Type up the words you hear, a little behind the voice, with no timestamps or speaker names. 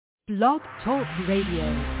Blog Talk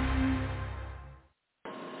Radio.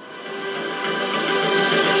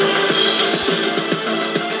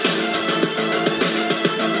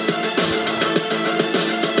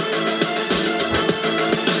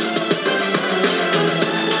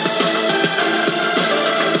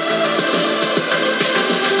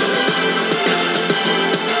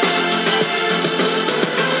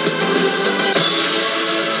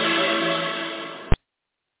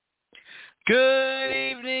 Good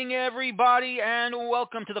evening, everybody, and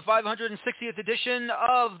welcome to the 560th edition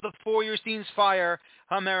of the Feuerstein's Fire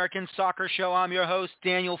American Soccer Show. I'm your host,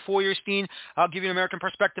 Daniel Feuerstein. I'll give you an American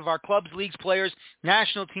perspective of our clubs, leagues, players,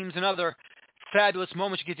 national teams, and other fabulous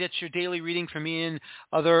moments. You can get your daily reading from me and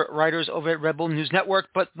other writers over at Red Bull News Network.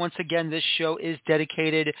 But once again, this show is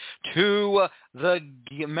dedicated to the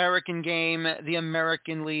American game, the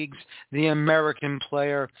American leagues, the American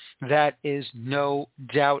player. That is no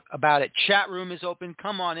doubt about it. Chat room is open.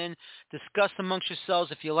 Come on in. Discuss amongst yourselves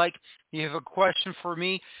if you like. You have a question for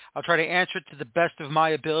me, I'll try to answer it to the best of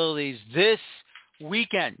my abilities. This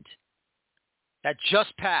weekend that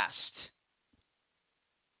just passed,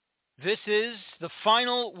 this is the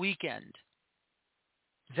final weekend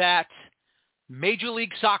that Major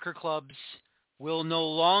League Soccer clubs will no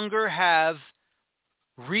longer have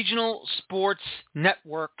regional sports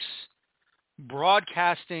networks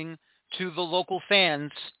broadcasting to the local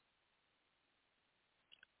fans,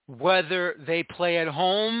 whether they play at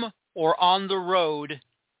home or on the road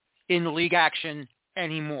in league action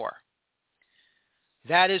anymore.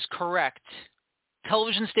 That is correct.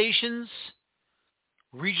 Television stations,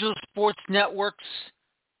 regional sports networks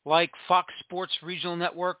like Fox Sports Regional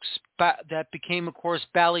Networks, that became, of course,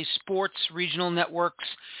 Bally Sports Regional Networks,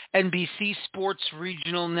 NBC Sports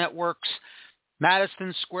Regional Networks,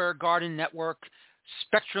 Madison Square Garden Network,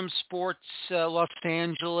 Spectrum Sports Los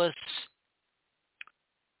Angeles.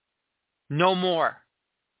 No more.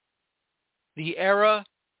 The era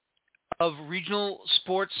of regional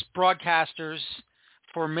sports broadcasters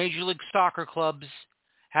for Major League Soccer clubs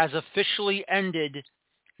has officially ended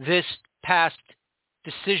this past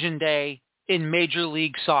decision day in Major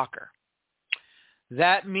League Soccer.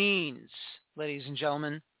 That means, ladies and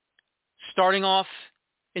gentlemen, starting off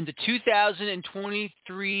in the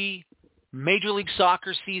 2023 Major League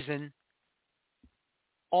Soccer season,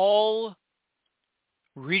 all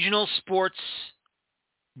regional sports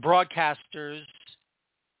broadcasters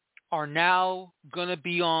are now going to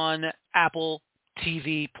be on Apple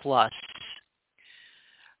TV Plus.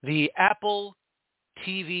 The Apple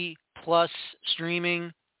TV Plus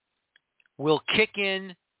streaming will kick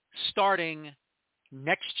in starting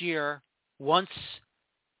next year once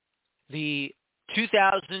the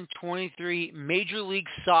 2023 Major League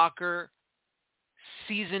Soccer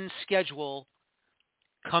season schedule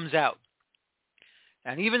comes out.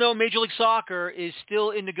 And even though Major League Soccer is still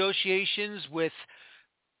in negotiations with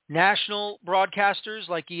national broadcasters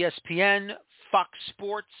like ESPN, Fox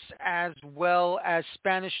Sports, as well as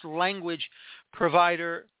Spanish language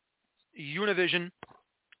provider Univision,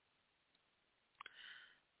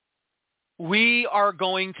 we are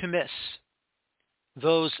going to miss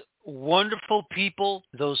those wonderful people,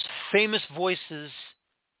 those famous voices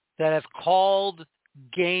that have called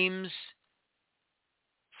games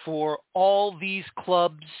for all these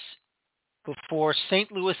clubs before St.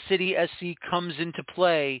 Louis City SC comes into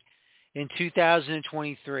play in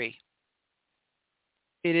 2023.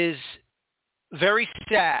 It is very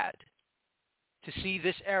sad to see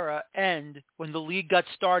this era end when the league got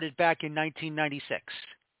started back in 1996.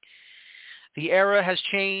 The era has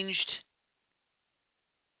changed.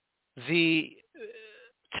 The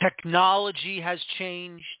technology has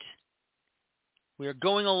changed. We are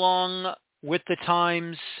going along with the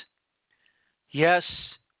times. Yes,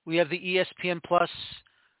 we have the ESPN Plus.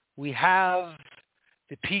 We have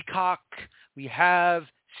the Peacock. We have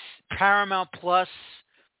Paramount Plus.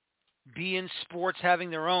 beIN Sports having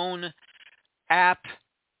their own app.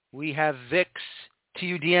 We have VIX,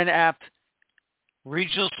 TUDN app,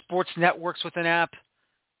 regional sports networks with an app.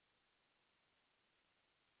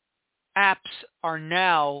 Apps are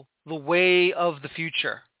now the way of the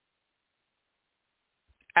future.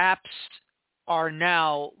 Apps are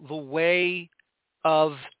now the way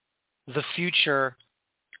of the future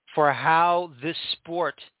for how this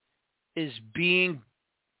sport is being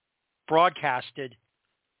broadcasted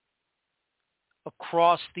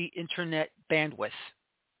across the internet bandwidth,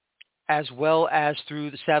 as well as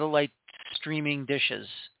through the satellite streaming dishes.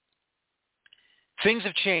 Things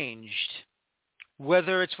have changed.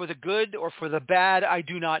 Whether it's for the good or for the bad, I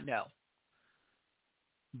do not know.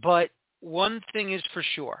 But one thing is for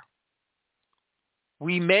sure.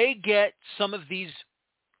 We may get some of these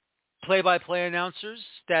play-by-play announcers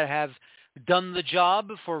that have done the job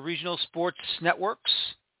for regional sports networks.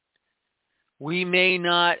 We may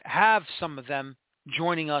not have some of them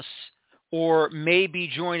joining us or may be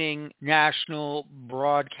joining national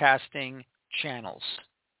broadcasting channels.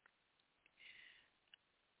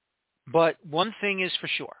 But one thing is for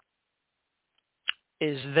sure,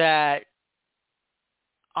 is that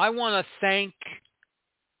I want to thank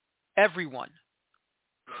everyone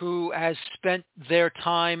who has spent their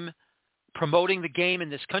time promoting the game in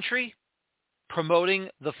this country, promoting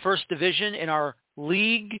the first division in our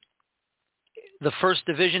league, the first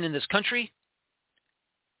division in this country,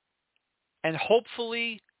 and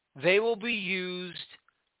hopefully they will be used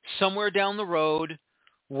somewhere down the road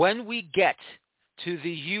when we get to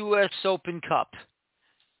the U.S. Open Cup.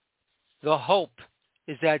 The hope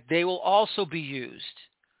is that they will also be used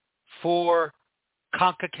for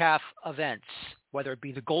CONCACAF events, whether it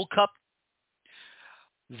be the Gold Cup,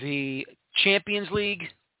 the Champions League,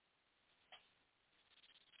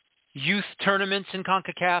 youth tournaments in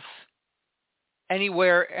CONCACAF,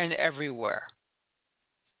 anywhere and everywhere.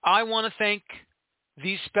 I want to thank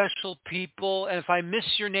these special people, and if I miss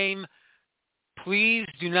your name, please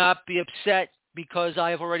do not be upset because I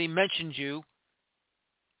have already mentioned you,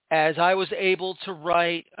 as I was able to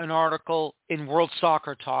write an article in World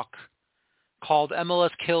Soccer Talk called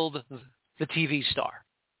MLS Killed the TV Star.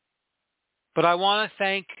 But I want to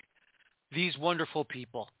thank these wonderful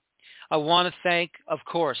people. I want to thank, of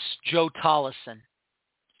course, Joe Tollison.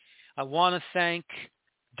 I want to thank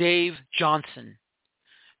Dave Johnson,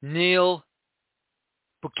 Neil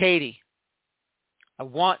Bucati. I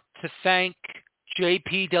want to thank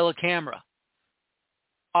J.P. Della Camera.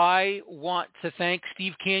 I want to thank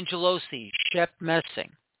Steve Cangelosi, Shep Messing,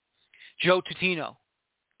 Joe Tutino,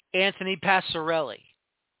 Anthony Passarelli,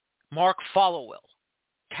 Mark Followill,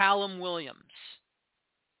 Callum Williams,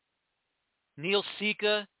 Neil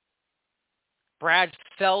Sika, Brad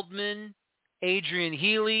Feldman, Adrian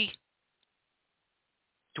Healy,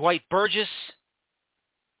 Dwight Burgess,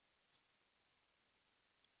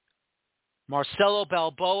 Marcelo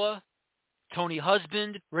Balboa, Tony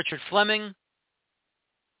Husband, Richard Fleming,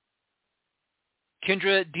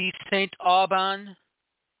 Kendra D. St. Aubin,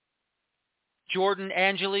 Jordan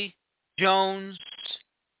Angeli Jones,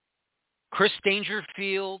 Chris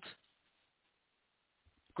Dangerfield,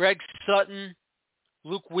 Greg Sutton,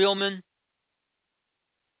 Luke Wheelman,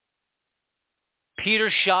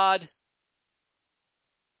 Peter Schad,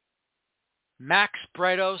 Max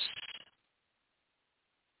Bredos,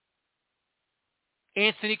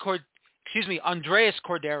 Andreas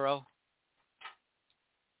Cordero,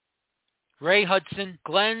 Ray Hudson,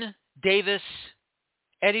 Glenn Davis,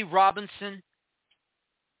 Eddie Robinson.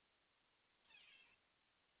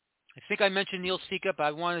 I think I mentioned Neil Sika, but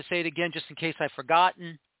I want to say it again just in case I've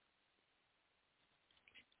forgotten.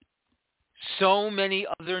 So many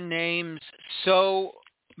other names, so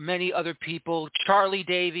many other people. Charlie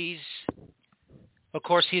Davies. Of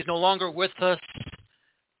course, he's no longer with us.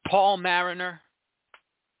 Paul Mariner.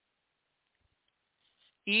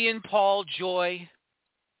 Ian Paul Joy.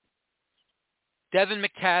 Devin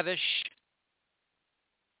McTavish.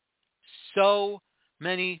 So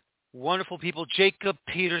many wonderful people. Jacob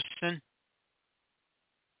Peterson.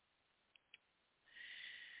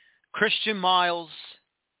 Christian Miles.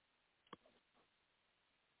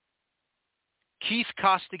 Keith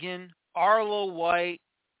Costigan. Arlo White.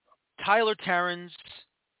 Tyler Terrens.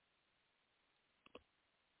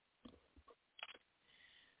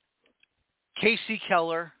 Casey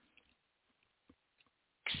Keller.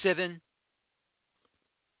 Sivan.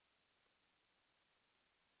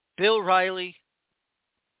 Bill Riley.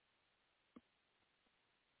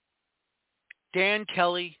 Dan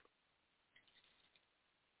Kelly.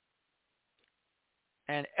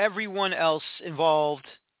 And everyone else involved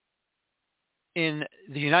in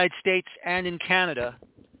the United States and in Canada.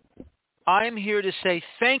 I'm here to say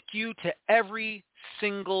thank you to every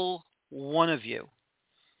single one of you.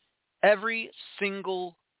 Every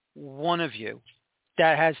single one of you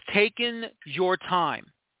that has taken your time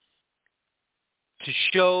to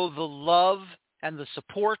show the love and the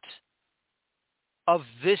support of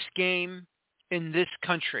this game in this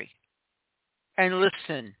country. And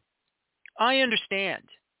listen, I understand.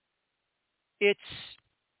 It's,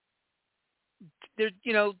 there,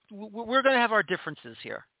 you know, we're going to have our differences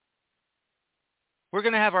here. We're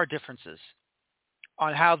going to have our differences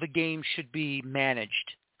on how the game should be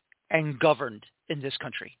managed and governed in this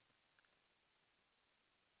country.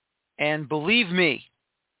 And believe me,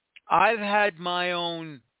 I've had my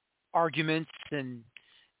own arguments and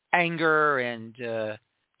anger and,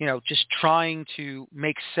 just trying to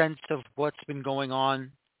make sense of what's been going on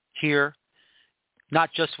here,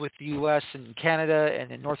 not just with the U.S. and Canada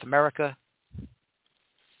and in North America.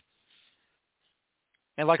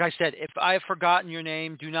 And like I said, if I have forgotten your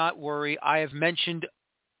name, do not worry. I have mentioned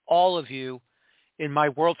all of you in my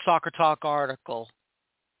World Soccer Talk article.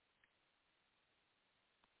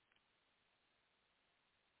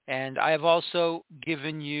 And I have also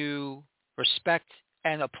given you respect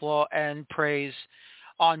and applause and praise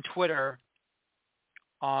on Twitter.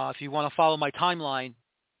 If you want to follow my timeline,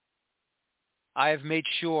 I have made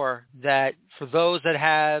sure that for those that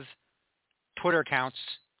have Twitter accounts,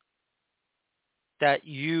 that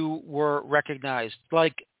you were recognized,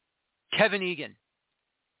 like Kevin Egan,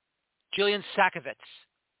 Jillian Sakovitz,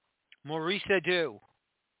 Maurice Adu,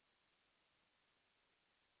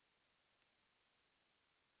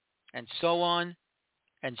 and so on,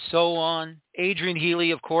 and so on. Adrian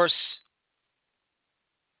Healy, of course.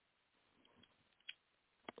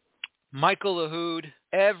 Michael Lahoud,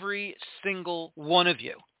 every single one of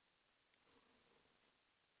you.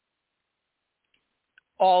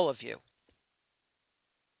 All of you.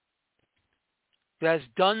 That has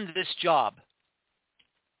done this job.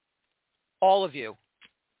 All of you.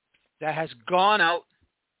 That has gone out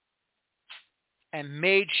and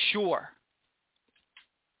made sure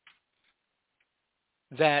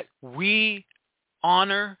that we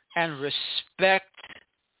honor and respect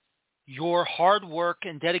your hard work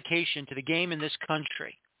and dedication to the game in this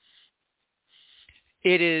country.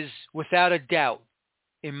 It is, without a doubt,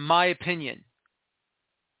 in my opinion,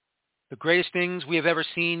 the greatest things we have ever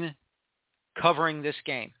seen covering this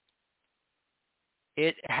game.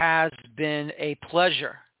 It has been a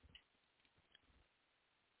pleasure,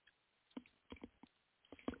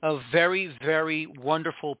 a very, very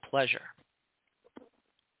wonderful pleasure,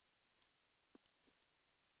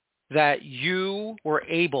 that you were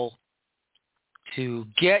able to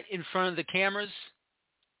get in front of the cameras,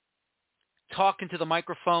 talk into the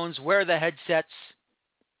microphones, wear the headsets,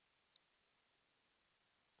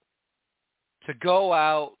 to go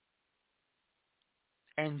out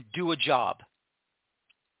and do a job.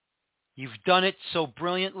 You've done it so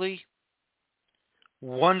brilliantly,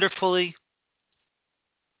 wonderfully,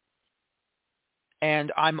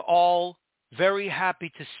 and I'm all very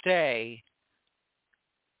happy to say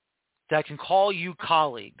that I can call you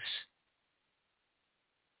colleagues.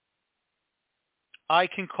 I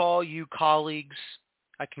can call you colleagues.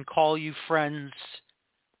 I can call you friends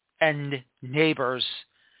and neighbors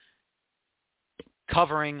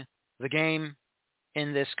covering the game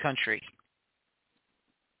in this country.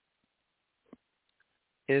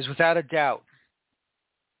 It is without a doubt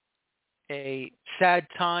a sad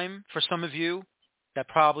time for some of you that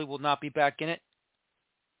probably will not be back in it.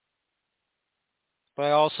 But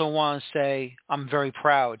I also want to say I'm very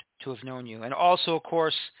proud to have known you. And also, of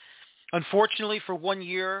course, unfortunately for 1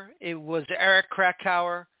 year, it was Eric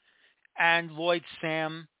Krakauer and Lloyd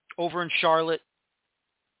Sam over in Charlotte.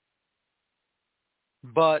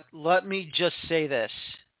 But let me just say this.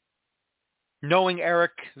 Knowing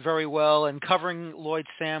Eric very well and covering Lloyd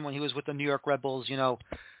Sam when he was with the New York Red Bulls, you know,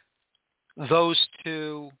 those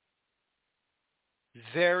two,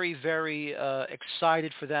 very, very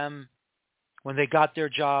excited for them when they got their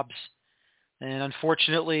jobs. And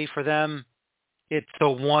unfortunately for them, it's a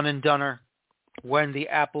one-and-doneer when the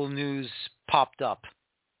Apple news popped up.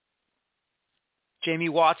 Jamie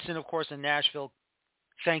Watson, of course, in Nashville,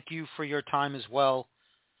 thank you for your time as well.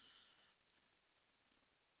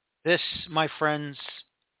 This, my friends,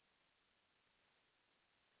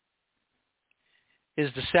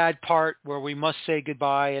 is the sad part where we must say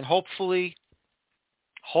goodbye, and hopefully,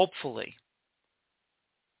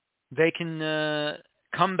 they can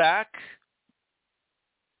come back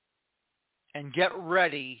and get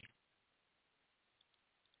ready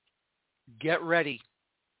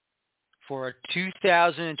for a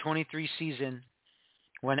 2023 season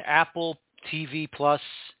when Apple TV Plus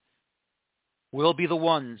will be the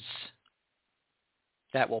ones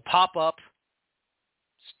that will pop up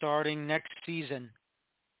starting next season,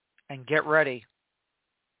 and get ready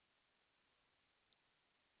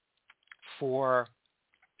for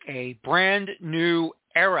a brand new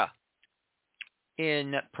era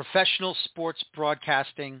in professional sports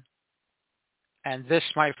broadcasting. And this,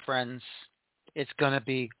 my friends, it's going to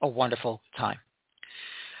be a wonderful time.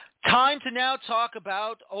 Time to now talk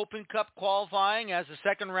about Open Cup qualifying, as the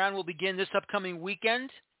second round will begin this upcoming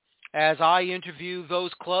weekend, as I interview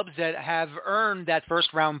those clubs that have earned that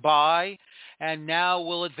first round bye and now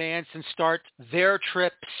will advance and start their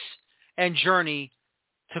trips and journey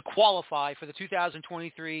to qualify for the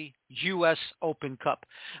 2023 U.S. Open Cup.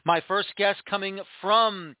 My first guest coming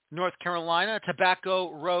from North Carolina,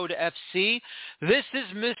 Tobacco Road FC. This is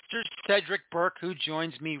Mr. Cedric Burke, who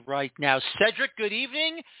joins me right now. Cedric, good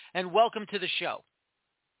evening, and welcome to the show.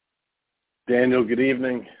 Daniel, good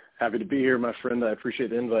evening. Happy to be here, my friend. I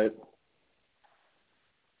appreciate the invite.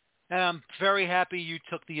 And I'm very happy you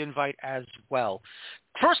took the invite as well.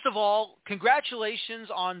 First of all, congratulations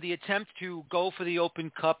on the attempt to go for the Open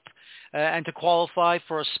Cup and to qualify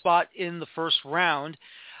for a spot in the first round.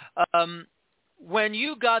 When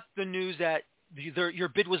you got the news that your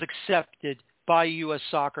bid was accepted by U.S.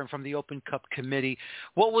 Soccer and from the Open Cup committee,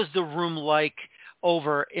 what was the room like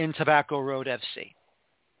over in Tobacco Road FC?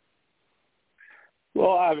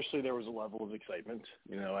 Well, obviously there was a level of excitement.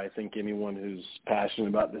 I think anyone who's passionate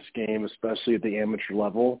about this game, especially at the amateur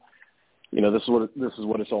level, this is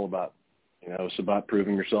what it's all about. It's about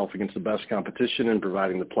proving yourself against the best competition and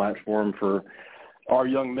providing the platform for our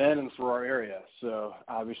young men and for our area. So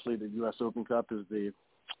obviously the U.S. Open Cup is the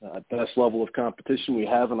best level of competition we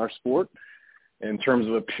have in our sport in terms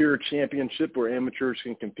of a pure championship where amateurs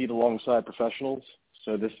can compete alongside professionals.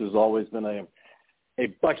 So this has always been a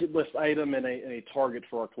bucket list item and a target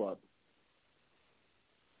for our club.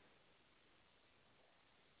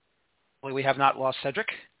 We have not lost Cedric.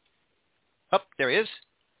 Oh, there he is.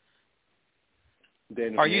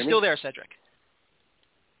 Daniel, are you still there, Cedric?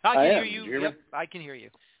 I can hear you. Did you hear Yep, me? I can hear you.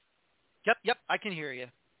 Yep, I can hear you.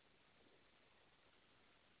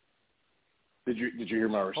 Did you hear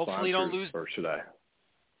my response? Hopefully don't lose. Or should I?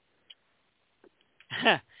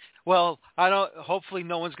 Well, hopefully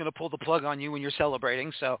no one's going to pull the plug on you when you're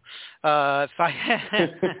celebrating. So, but,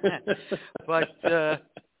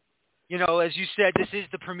 as you said, this is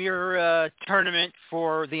the premier tournament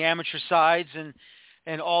for the amateur sides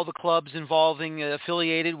and all the clubs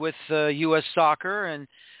affiliated with U.S. Soccer. And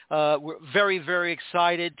we're very, very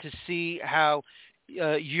excited to see how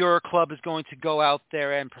your club is going to go out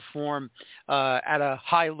there and perform at a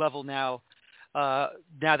high level now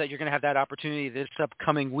that you're going to have that opportunity this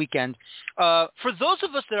upcoming weekend. For those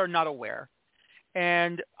of us that are not aware,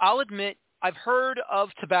 and I'll admit I've heard of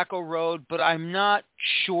Tobacco Road, but I'm not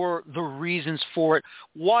sure the reasons for it.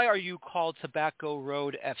 Why are you called Tobacco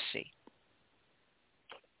Road FC?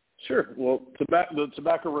 Sure. Well, the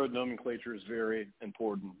Tobacco Road nomenclature is very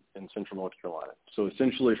important in Central North Carolina. So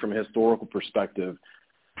essentially from a historical perspective,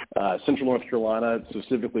 Central North Carolina,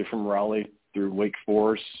 specifically from Raleigh through Wake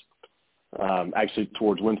Forest, actually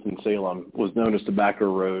towards Winston-Salem, was known as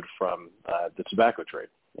Tobacco Road from the tobacco trade.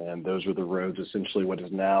 And those were the roads, essentially what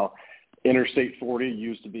is now Interstate 40,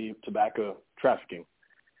 used to be tobacco trafficking.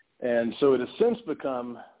 And so it has since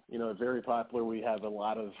become, very popular. We have a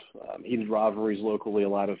lot of heated rivalries locally, a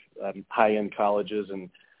lot of high-end colleges, and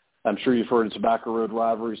I'm sure you've heard of Tobacco Road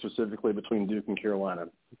rivalry specifically between Duke and Carolina.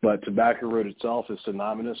 But Tobacco Road itself is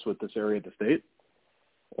synonymous with this area of the state.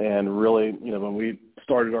 And really, when we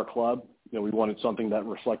started our club, we wanted something that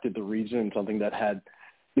reflected the region, something that had,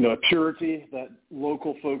 a purity that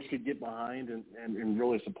local folks could get behind and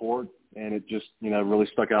really support. And it just, really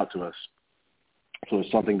stuck out to us. So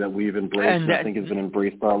it's something that we've embraced and I think has been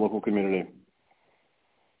embraced by our local community.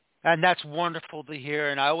 And that's wonderful to hear.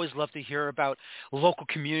 And I always love to hear about local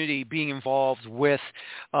community being involved with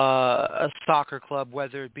a soccer club,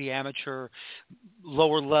 whether it be amateur,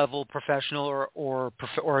 lower level, professional, or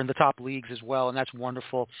in the top leagues as well. And that's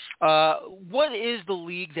wonderful. What is the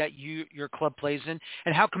league that your club plays in,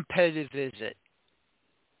 and how competitive is it?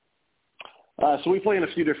 So we play in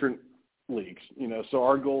a few different leagues. So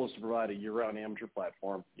our goal is to provide a year-round amateur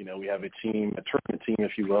platform. We have a tournament team,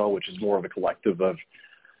 if you will, which is more of a collective of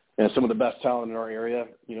some of the best talent in our area,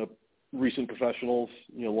 recent professionals,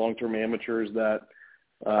 long-term amateurs that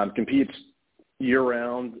competes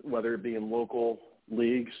year-round, whether it be in local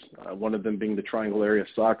leagues, one of them being the Triangle Area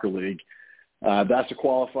Soccer League. That's a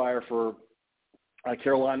qualifier for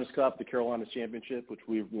Carolina's Cup, the Carolinas Championship, which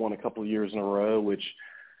we've won a couple of years in a row, which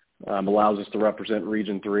allows us to represent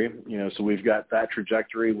Region 3. So we've got that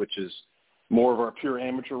trajectory, which is more of our pure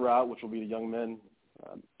amateur route, which will be the young men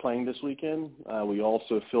playing this weekend. We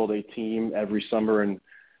also field a team every summer in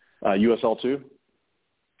USL2,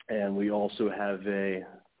 and we also have a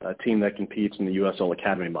team that competes in the USL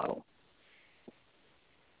Academy model.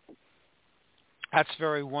 That's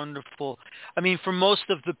very wonderful. I mean, for most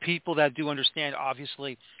of the people that do understand,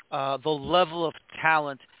 obviously, the level of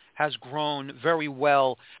talent has grown very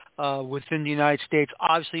well within the United States.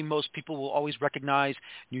 Obviously, most people will always recognize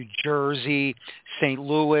New Jersey, St.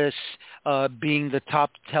 Louis being the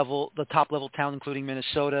top level town, including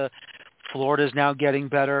Minnesota. Florida is now getting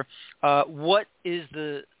better. What is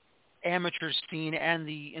the amateur scene and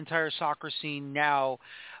the entire soccer scene now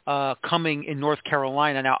coming in North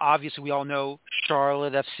Carolina. Now, obviously, we all know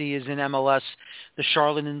Charlotte FC is in MLS. The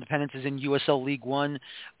Charlotte Independence is in USL League One.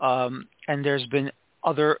 And there's been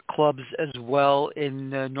other clubs as well in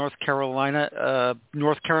North Carolina.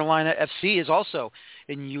 North Carolina FC is also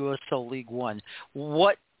in USL League One.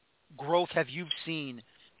 What growth have you seen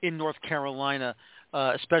in North Carolina,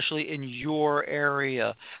 especially in your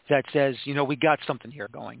area, that says, we got something here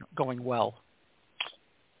going well?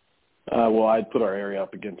 Well, I'd put our area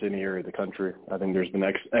up against any area of the country. I think there's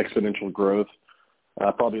been exponential growth,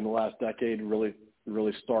 probably in the last decade, really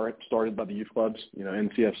started by the youth clubs.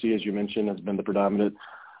 NCFC, as you mentioned, has been the predominant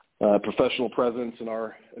professional presence in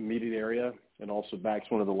our immediate area, and also backs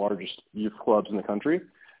one of the largest youth clubs in the country.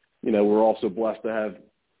 We're also blessed to have,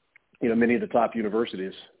 many of the top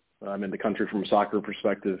universities in the country from a soccer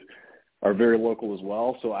perspective are very local as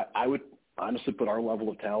well. So I would honestly put our level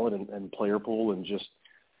of talent and player pool and just,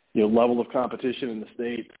 level of competition in the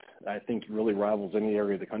state, I think really rivals any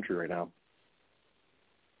area of the country right now.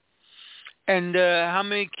 And how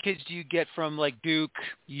many kids do you get from like Duke,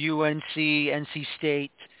 UNC, NC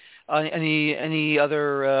State, any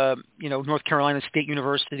other, North Carolina state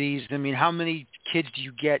universities? I mean, how many kids do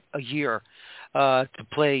you get a year to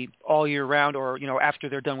play all year round, or, after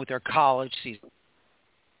they're done with their college season?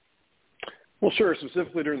 Well, sure.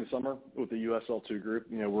 Specifically during the summer with the USL2 group,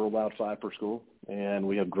 we're allowed 5 per school, and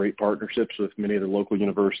we have great partnerships with many of the local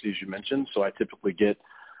universities you mentioned. So I typically get,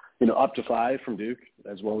 up to 5 from Duke,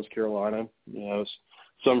 as well as Carolina,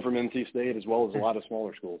 some from NC State, as well as a lot of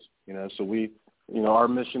smaller schools. So we, our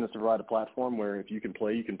mission is to provide a platform where if you can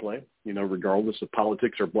play, you can play, regardless of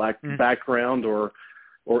politics or background or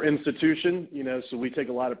institution. So we take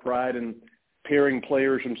a lot of pride in pairing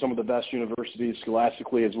players from some of the best universities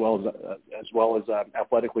scholastically as well as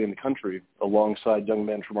athletically in the country alongside young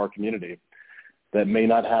men from our community that may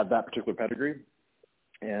not have that particular pedigree.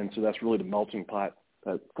 And so that's really the melting pot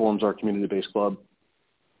that forms our community-based club.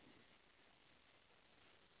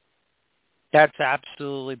 That's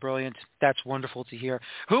absolutely brilliant. That's wonderful to hear.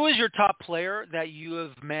 Who is your top player that you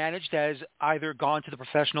have managed that has either gone to the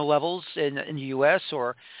professional levels in the U.S.,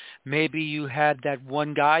 or maybe you had that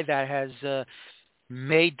one guy that has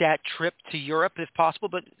made that trip to Europe if possible?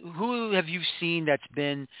 But who have you seen that's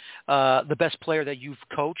been the best player that you've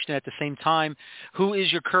coached? And at the same time, who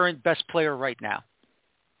is your current best player right now?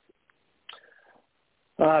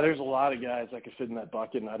 There's a lot of guys that could fit in that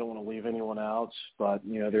bucket, and I don't want to leave anyone out. But,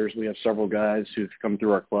 we have several guys who've come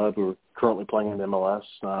through our club who are currently playing in the MLS.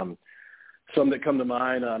 Some that come to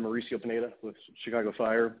mind, Mauricio Pineda with Chicago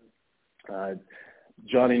Fire,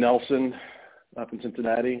 Johnny Nelson up in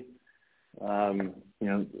Cincinnati. Niels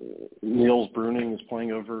Bruning is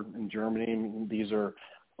playing over in Germany.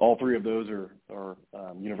 All 3 of those are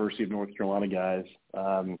University of North Carolina guys.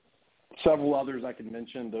 Several others I could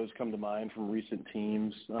mention. Those come to mind from recent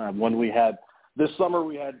teams. This summer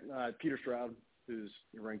we had Peter Stroud, who's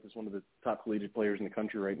ranked as one of the top collegiate players in the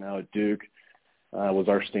country right now at Duke, was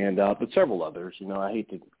our standout, but several others. I hate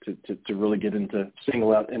to really get into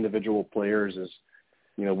single out individual players, as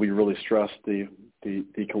we really stress the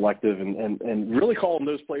collective and really call them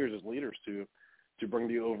those players as leaders to bring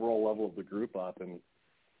the overall level of the group up and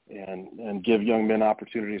give young men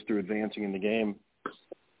opportunities through advancing in the game.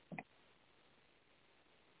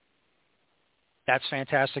 That's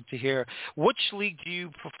fantastic to hear. Which league do you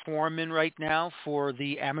perform in right now for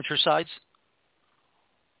the amateur sides?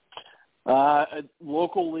 A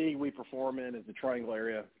local league we perform in is the Triangle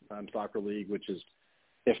Area Soccer League, which is,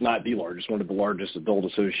 if not the largest, one of the largest adult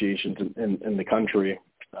associations in the country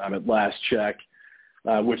at last check,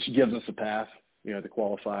 which gives us a path, to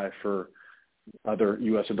qualify for other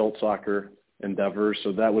U.S. adult soccer endeavors.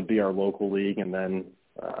 So that would be our local league, and then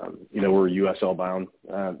we're USL bound.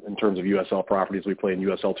 In terms of USL properties, we play in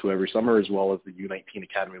USL2 every summer, as well as the U19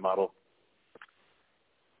 Academy model.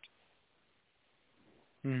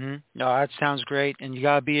 Mm-hmm. No, that sounds great, and you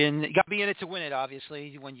gotta be in it to win it.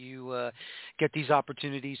 Obviously, when you get these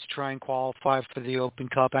opportunities to try and qualify for the Open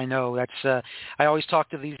Cup, I know that's. I always talk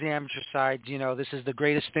to these amateur sides. This is the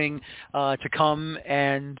greatest thing to come,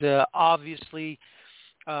 and obviously,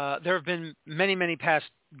 there have been many past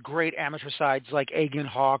great amateur sides like Aiken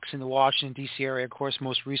Hawks in the Washington, D.C. area. Of course,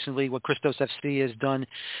 most recently what Christos FC has done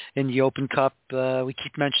in the Open Cup. We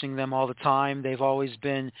keep mentioning them all the time. They've always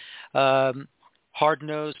been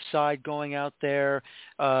hard-nosed side going out there.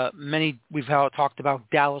 We've talked about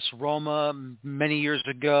Dallas Roma many years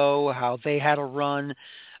ago, how they had a run,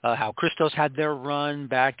 how Christos had their run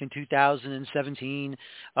back in 2017.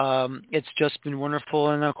 It's just been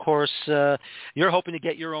wonderful. And, of course, you're hoping to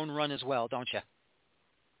get your own run as well, don't you?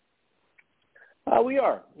 We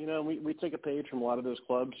are. We take a page from a lot of those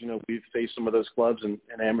clubs. We've faced some of those clubs in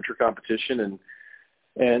amateur competition,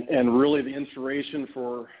 and really the inspiration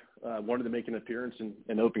for wanting to make an appearance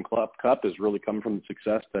in Open Cup has really come from the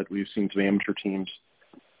success that we've seen some amateur teams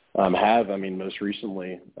have. I mean, most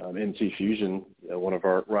recently, NC Fusion, one of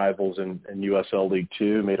our rivals in USL League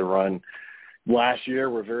Two, made a run last year.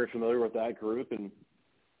 We're very familiar with that group,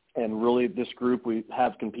 and really this group we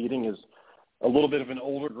have competing is a little bit of an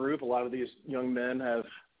older group. A lot of these young men have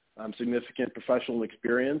significant professional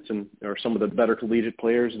experience and are some of the better collegiate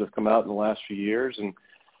players that have come out in the last few years. And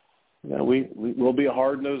we'll be a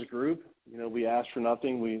hard-nosed group. We ask for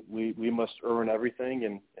nothing. We must earn everything,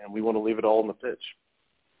 and we want to leave it all on the pitch.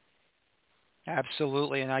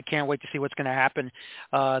 Absolutely, and I can't wait to see what's going to happen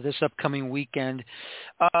this upcoming weekend.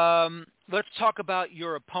 Let's talk about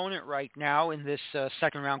your opponent right now in this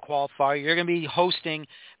second-round qualifier. You're going to be hosting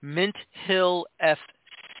Mint Hill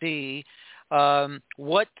FC.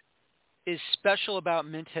 What is special about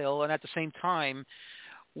Mint Hill, and at the same time,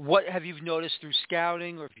 what have you noticed through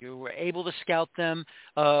scouting, or if you were able to scout them?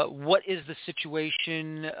 What is the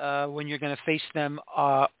situation when you're going to face them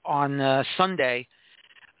on Sunday,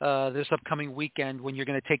 this upcoming weekend, when you're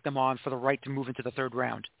going to take them on for the right to move into the third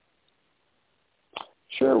round?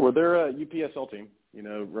 Sure. Well, they're a UPSL team,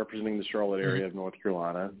 representing the Charlotte area of North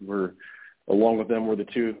Carolina. Along with them, we're the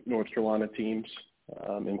two North Carolina teams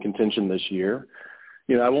in contention this year.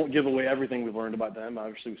 I won't give away everything we've learned about them.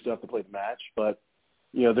 Obviously, we still have to play the match, but,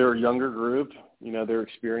 they're a younger group. They're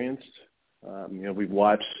experienced. We've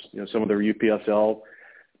watched, some of their UPSL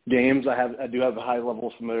games. I do have a high level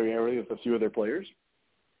of familiarity with a few of their players.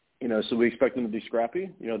 So we expect them to be scrappy.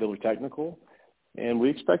 They'll be technical, and we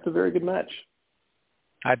expect a very good match.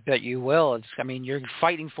 I bet you will. You're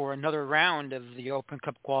fighting for another round of the Open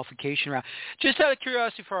Cup qualification round. Just out of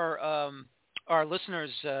curiosity for our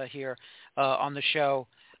listeners here on the show,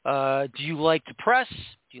 do you like to press?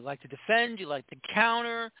 Do you like to defend? Do you like to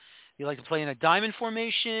counter? Do you like to play in a diamond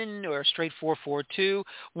formation or a straight 4-4-2?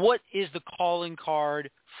 What is the calling card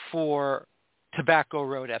for Tobacco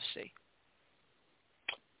Road FC?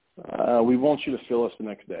 We want you to fill us the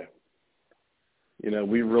next day.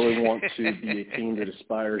 We really want to be a team that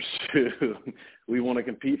aspires to – we want to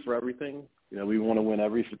compete for everything. We want to win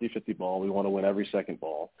every 50-50 ball. We want to win every second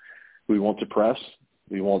ball. We want to press.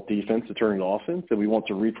 We want defense to turn into offense, and we want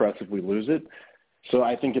to repress if we lose it. So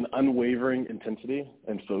I think an unwavering intensity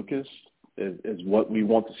and focus is what we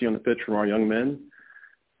want to see on the pitch from our young men.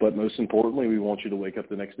 But most importantly, we want you to wake up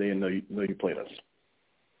the next day and know you played us.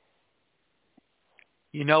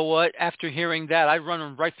 You know what? After hearing that, I'd run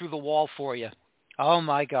them right through the wall for you. Oh,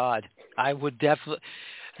 my God. I would definitely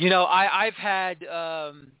 – I've had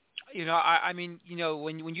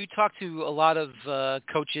when you talk to a lot of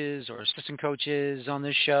coaches or assistant coaches on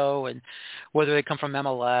this show, and whether they come from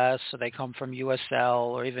MLS or they come from USL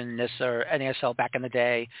or even NISA or NASL back in the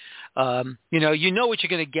day, you know what you're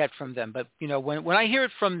going to get from them. But, when I hear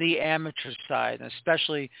it from the amateur side, and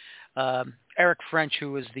especially Eric French,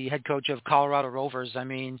 who is the head coach of Colorado Rovers,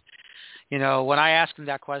 when I asked him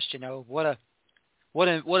that question, what a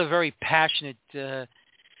very passionate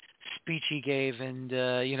speech he gave, and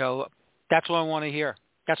that's what I want to hear.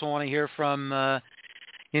 That's what I want to hear from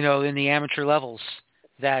in the amateur levels,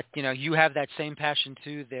 that you have that same passion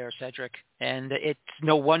too there, Cedric, and it's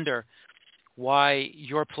no wonder why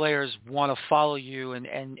your players want to follow you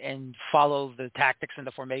and follow the tactics and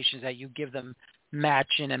the formations that you give them match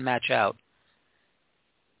in and match out.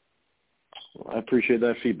 Well, I appreciate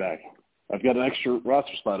that feedback. I've got an extra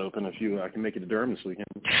roster spot open if I can make it to Durham this weekend.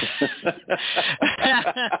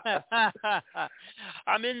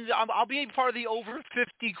 I'll be part of the over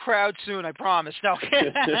 50 crowd soon, I promise. No.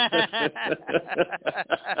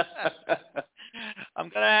 I'm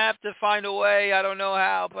going to have to find a way. I don't know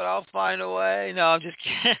how, but I'll find a way. No, I'm just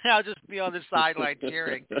kidding. I'll just be on the sideline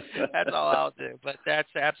cheering. That's all I'll do. But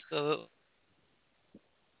that's absolutely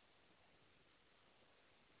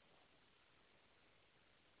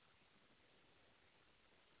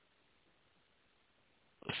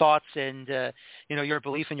thoughts and your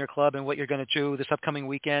belief in your club and what you're going to do this upcoming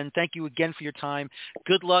weekend. Thank you again for your time.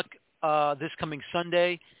 Good luck this coming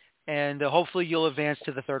Sunday, and hopefully you'll advance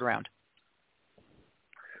to the third round.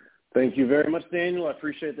 Thank you very much, Daniel. I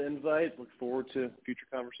appreciate the invite. Look forward to future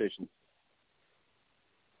conversations.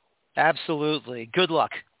 Absolutely. Good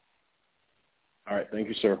luck. All right. Thank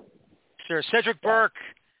you, sir. Sir, Cedric Burke,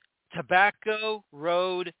 Tobacco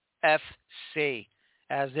Road FC,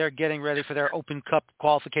 as they're getting ready for their Open Cup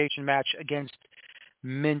qualification match against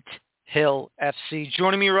Mint Hill FC.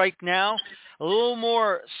 Joining me right now, a little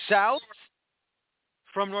more south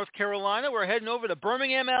from North Carolina. We're heading over to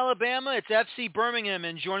Birmingham, Alabama. It's FC Birmingham,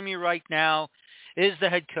 and joining me right now is the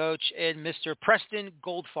head coach and Mr. Preston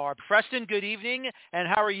Goldfarb. Preston, good evening, and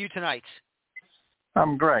how are you tonight?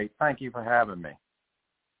 I'm great. Thank you for having me.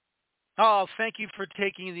 Oh, thank you for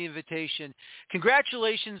taking the invitation.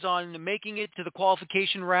 Congratulations on making it to the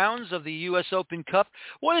qualification rounds of the U.S. Open Cup.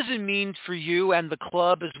 What does it mean for you and the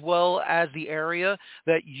club as well as the area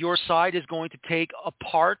that your side is going to take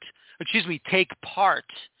part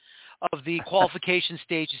of the qualification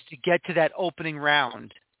stages to get to that opening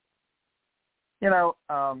round? You know,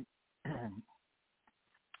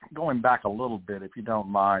 going back a little bit, if you don't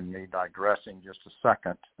mind me digressing just a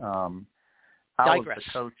second, I was the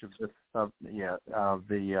coach of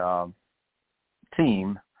the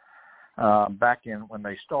team back when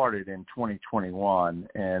they started in 2021,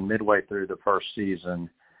 and midway through the first season,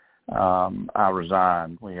 I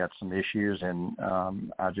resigned. We had some issues, and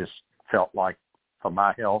I just felt like for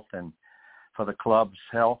my health and for the club's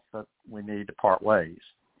health that we needed to part ways.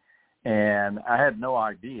 And I had no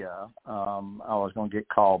idea I was going to get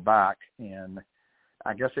called back, and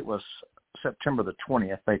I guess it was September the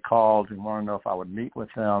 20th, they called and wanted to know if I would meet with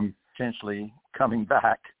them, potentially coming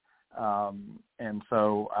back. And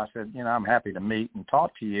so I said, I'm happy to meet and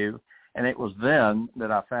talk to you. And it was then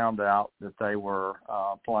that I found out that they were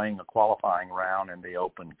playing a qualifying round in the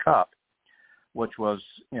Open Cup, which was,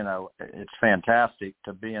 it's fantastic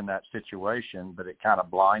to be in that situation, but it kind of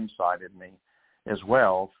blindsided me as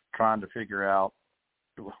well, trying to figure out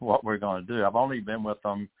what we're going to do. I've only been with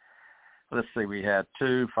them, let's see, we had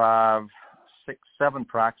 2, 5, 6, 7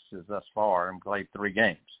 practices thus far and played 3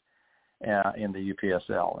 games in the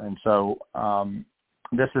UPSL. And so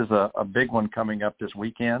this is a big one coming up this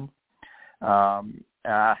weekend.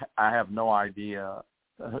 I have no idea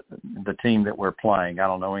the team that we're playing. I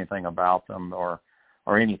don't know anything about them or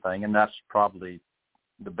anything, and that's probably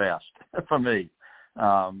the best for me,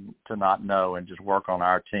 to not know and just work on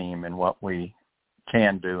our team and what we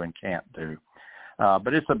can do and can't do.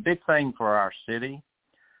 But it's a big thing for our city.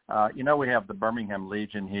 We have the Birmingham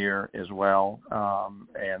Legion here as well,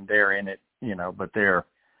 and they're in it, but they're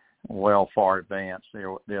well far advanced.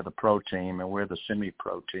 They're the pro team, and we're the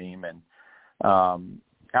semi-pro team. And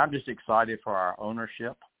I'm just excited for our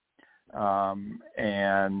ownership.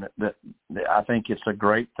 And I think it's a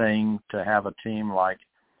great thing to have a team like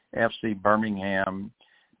FC Birmingham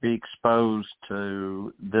be exposed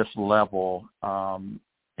to this level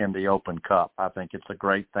in the Open Cup. I think it's a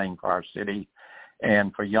great thing for our city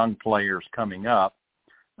and for young players coming up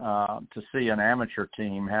to see an amateur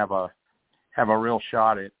team have a real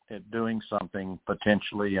shot at doing something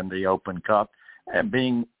potentially in the Open Cup and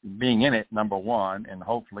being in it, number one, and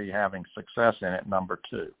hopefully having success in it, number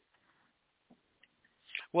two.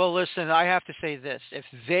 Well, listen, I have to say this. If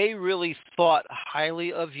they really thought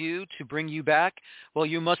highly of you to bring you back, well,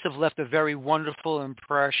 you must have left a very wonderful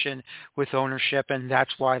impression with ownership, and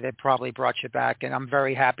that's why they probably brought you back. And I'm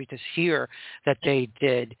very happy to hear that they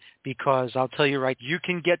did, because I'll tell you right, you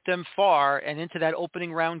can get them far and into that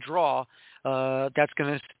opening round draw. That's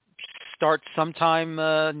going to start sometime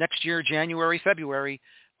next year, January, February.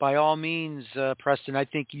 By all means, Preston, I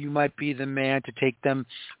think you might be the man to take them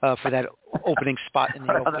for that opening spot in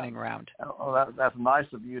the opening round. Well, that's nice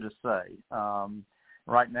of you to say.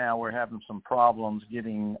 Right now we're having some problems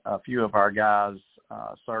getting a few of our guys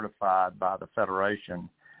certified by the Federation.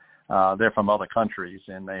 They're from other countries,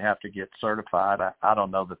 and they have to get certified. I don't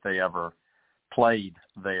know that they ever played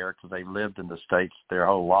there because they've lived in the States their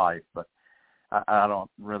whole life, but I don't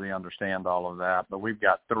really understand all of that. But we've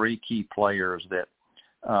got 3 key players that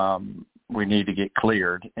we need to get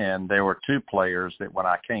cleared. And there were 2 players that when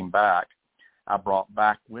I came back, I brought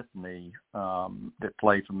back with me that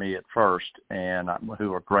played for me at first and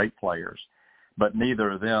who are great players. But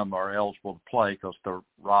neither of them are eligible to play because the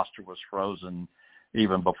roster was frozen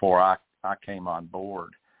even before I came on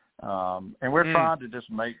board. And we're trying to just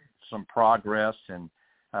make some progress and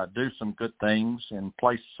do some good things and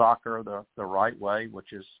play soccer the right way,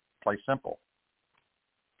 which is play simple.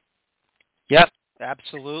 Yep.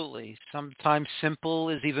 Absolutely. Sometimes simple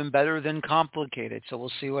is even better than complicated. So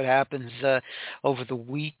we'll see what happens over the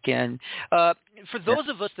weekend. For those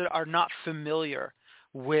of us that are not familiar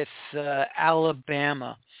with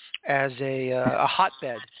Alabama as a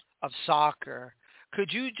hotbed of soccer,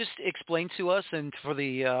 could you just explain to us and for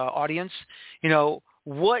the audience,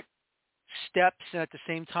 what steps and at the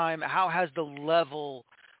same time, how has the level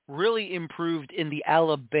really improved in the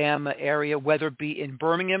Alabama area, whether it be in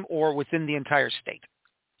Birmingham or within the entire state?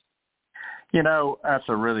 That's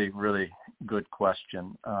a really, really good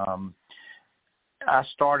question. I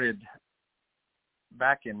started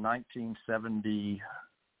back in 1970,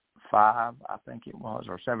 75, I think it was,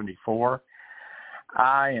 or 74,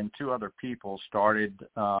 I and two other people started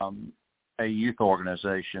a youth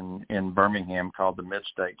organization in Birmingham called the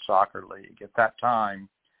Mid-State Soccer League. At that time,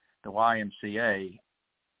 the YMCA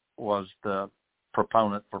was the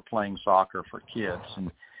proponent for playing soccer for kids,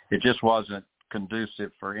 and it just wasn't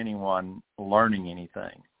conducive for anyone learning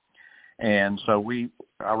anything. And so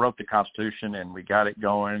I wrote the Constitution, and we got it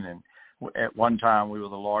going, and at one time we were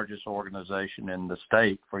the largest organization in the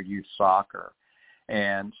state for youth soccer.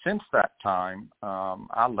 And since that time,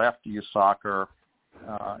 I left youth soccer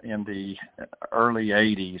in the early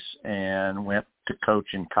 80s and went to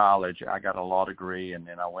coach in college. I got a law degree, and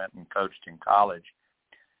then I went and coached in college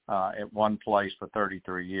at one place for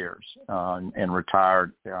 33 years and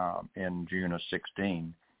retired in June of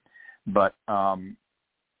 16. But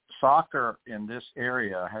soccer in this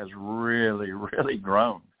area has really, really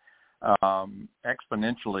grown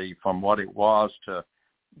exponentially from what it was to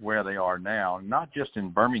where they are now, not just in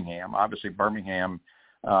Birmingham. Obviously, Birmingham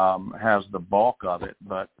has the bulk of it,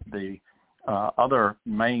 but the other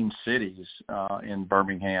main cities in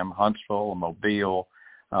Birmingham, Huntsville, Mobile,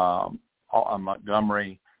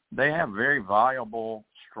 Montgomery, they have very viable,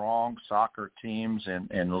 strong soccer teams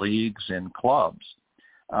and leagues and clubs,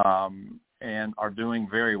 and are doing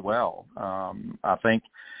very well. I think,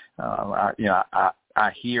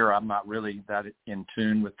 I hear, I'm not really that in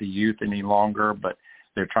tune with the youth any longer, but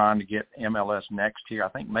they're trying to get MLS next here. I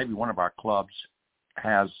think maybe one of our clubs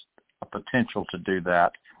has a potential to do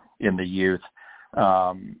that in the youth,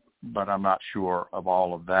 but I'm not sure of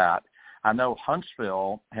all of that. I know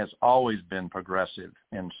Huntsville has always been progressive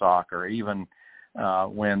in soccer, even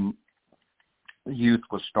when youth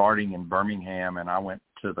was starting in Birmingham and I went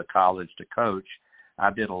to the college to coach.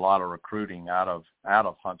 I did a lot of recruiting out of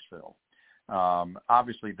Huntsville.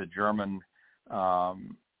 Obviously, the German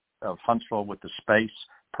of Huntsville with the space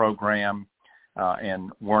program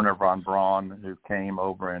and Werner von Braun, who came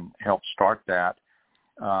over and helped start that,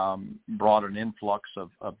 brought an influx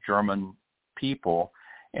of German people,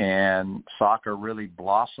 and soccer really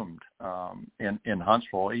blossomed in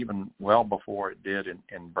Huntsville even well before it did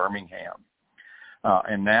in Birmingham.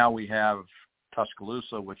 And now we have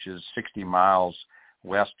Tuscaloosa, which is 60 miles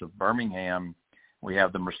west of Birmingham. We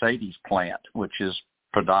have the Mercedes plant, which is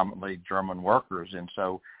predominantly German workers, and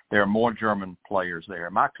so there are more German players there.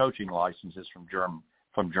 My coaching license is from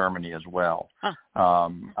Germany as well. Huh.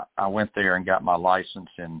 I went there and got my license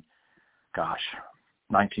in,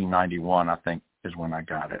 1991, I think, is when I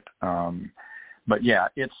got it. But yeah,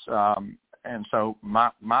 it's and so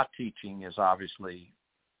my teaching is obviously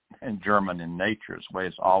in German in nature, is the way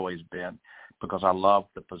it's always been, because I love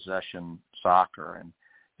the possession soccer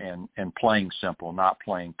and playing simple, not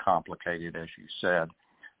playing complicated, as you said.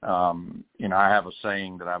 I have a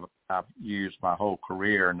saying that I've used my whole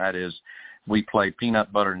career, and that is, we play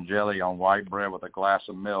peanut butter and jelly on white bread with a glass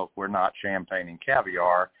of milk. We're not champagne and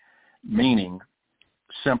caviar, meaning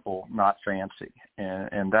simple, not fancy.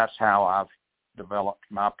 And that's how I've developed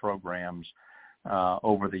my programs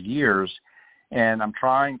over the years. And I'm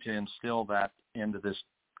trying to instill that into this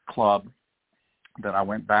club that I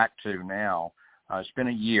went back to now. It's been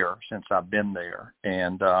a year since I've been there,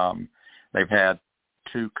 and they've had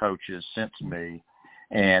two coaches since me,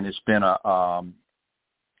 and it's been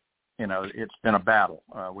it's been a battle.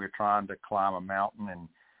 We're trying to climb a mountain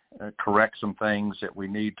and correct some things that we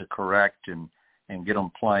need to correct and get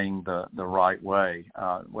them playing the right way.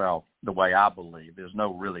 The way I believe. There's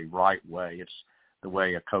no really right way. It's the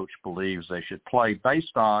way a coach believes they should play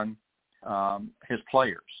based on his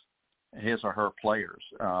players, his or her players,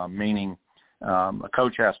 meaning a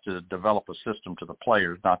coach has to develop a system to the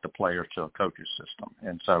players, not the players to a coach's system.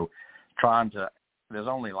 And so there's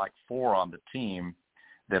only like 4 on the team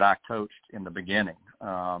that I coached in the beginning.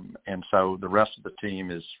 And so the rest of the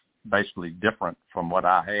team is basically different from what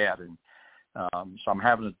I had. And so I'm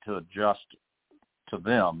having to adjust to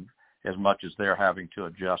them as much as they're having to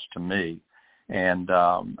adjust to me. And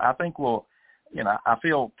I think I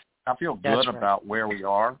feel good about where we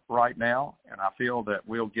are right now, and I feel that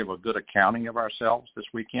we'll give a good accounting of ourselves this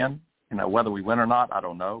weekend. Whether we win or not, I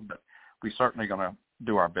don't know, but we're certainly going to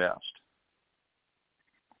do our best.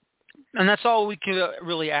 And that's all we can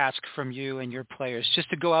really ask from you and your players, just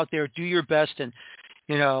to go out there, do your best, and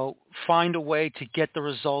find a way to get the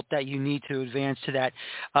result that you need to advance to that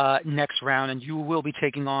next round. And you will be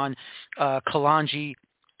taking on Kalanji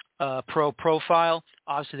Pro Profile.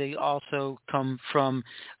 Obviously, they also come from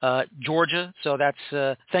Georgia, so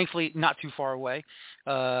that's thankfully not too far away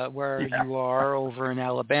where you are over in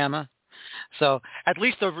Alabama. So at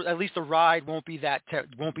least the ride won't be that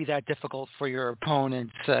difficult for your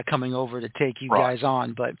opponents coming over to take you guys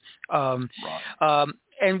on. But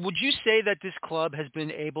and would you say that this club has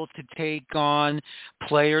been able to take on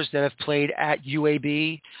players that have played at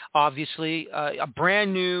UAB? Obviously, a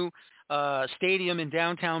brand new stadium in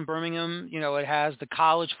downtown Birmingham. You know, it has the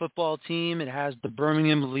college football team. It has the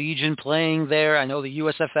Birmingham Legion playing there. I know the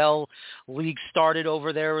USFL league started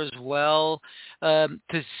over there as well.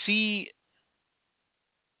 To see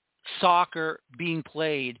soccer being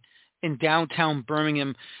played in downtown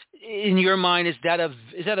Birmingham, in your mind, is that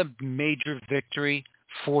a major victory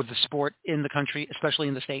for the sport in the country, especially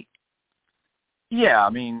in the state? Yeah, I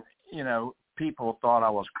mean, you know, people thought I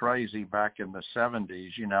was crazy back in the 70s.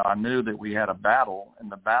 You know, I knew that we had a battle,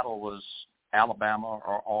 and the battle was Alabama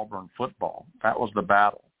or Auburn football. That was the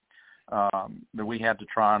battle that we had to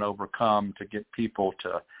try and overcome to get people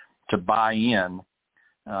to buy in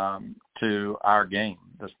to our game,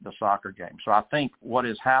 the soccer game. So I think what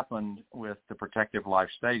has happened with the Protective Life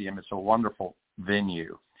Stadium, it's a wonderful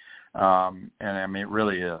venue. And I mean, it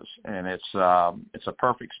really is. And it's a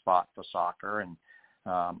perfect spot for soccer, and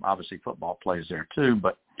obviously football plays there too.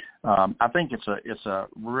 But I think it's a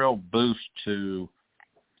real boost to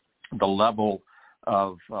the level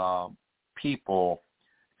of people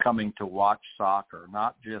coming to watch soccer,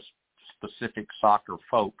 not just specific soccer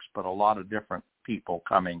folks, but a lot of different people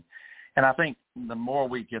coming. And I think the more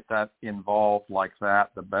we get that involved like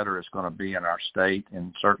that, the better it's going to be in our state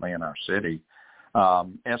and certainly in our city.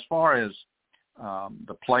 As far as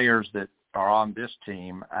the players that are on this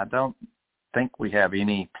team, I don't think we have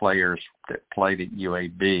any players that played at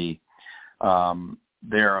UAB.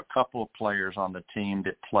 There are a couple of players on the team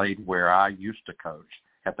that played where I used to coach,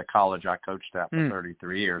 at the college I coached at for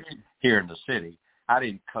 33 years here in the city. I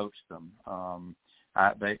didn't coach them.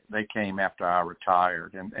 They came after I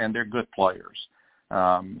retired, and they're good players. So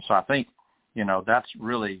I think, you know, that's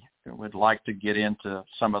really, would like to get into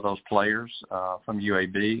some of those players from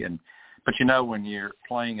UAB. But you know, when you're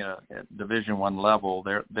playing at Division I level,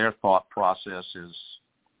 their thought process is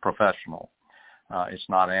professional. It's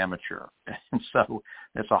not amateur. And so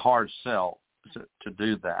it's a hard sell to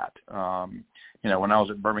do that. You know, when I was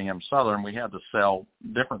at Birmingham Southern, we had to sell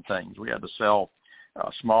different things. We had to sell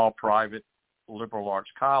a small private liberal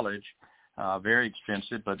arts college, very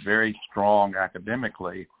expensive but very strong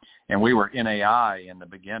academically. And we were NAI in the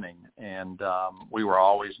beginning, and we were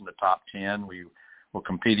always in the top 10. We were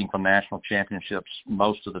competing for national championships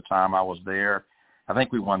most of the time I was there. I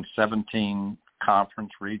think we won 17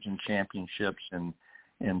 conference region championships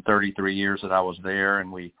in 33 years that I was there, and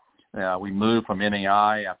we moved from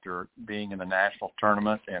NAI after being in the national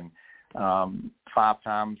tournament, and 5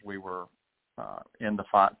 times we were in the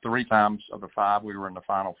 3 times of the 5 we were in the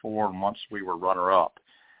Final Four, and once we were runner-up.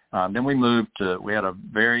 Then we we had a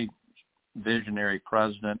very visionary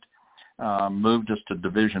president, moved us to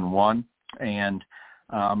Division I, and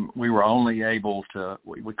we were only able to,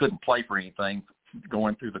 we couldn't play for anything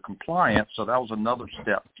going through the compliance, so that was another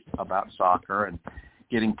step about soccer and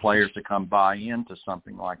getting players to come buy into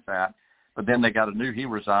something like that. But then they got he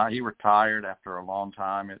retired after a long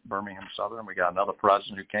time at Birmingham Southern. We got another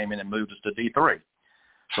president who came in and moved us to D3.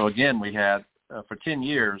 So again, we had, for 10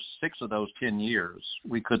 years, 6 of those 10 years,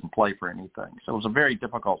 we couldn't play for anything. So it was a very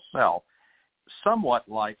difficult sell, somewhat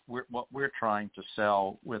like what we're trying to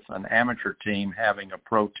sell with an amateur team having a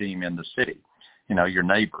pro team in the city, you know, your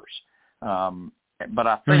neighbors. But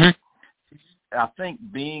I think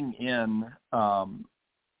being in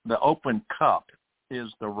the Open Cup is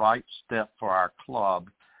the right step for our club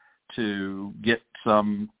to get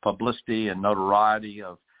some publicity and notoriety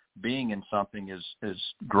of being in something as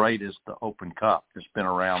great as the Open Cup. It's been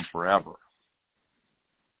around forever.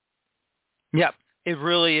 Yep, it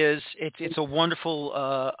really is. It's a wonderful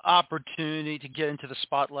opportunity to get into the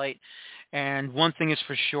spotlight. And one thing is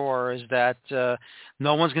for sure is that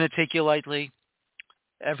no one's going to take you lightly.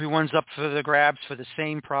 Everyone's up for the grabs for the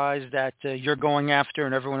same prize that you're going after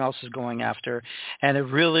and everyone else is going after. And it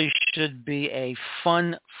really should be a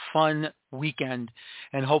fun weekend.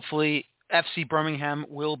 And hopefully FC Birmingham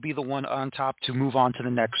will be the one on top to move on to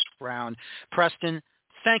the next round. Preston,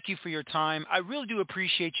 thank you for your time. I really do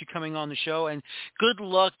appreciate you coming on the show. And good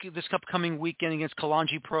luck this upcoming weekend against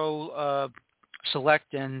Kalanji Pro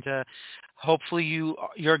Select. And hopefully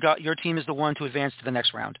your team is the one to advance to the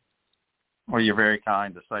next round. Well, you're very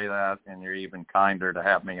kind to say that, and you're even kinder to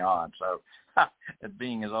have me on. So,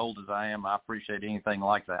 being as old as I am, I appreciate anything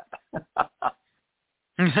like that.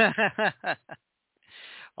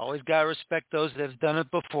 Always got to respect those that have done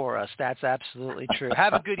it before us. That's absolutely true.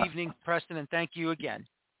 Have a good evening, Preston, and thank you again.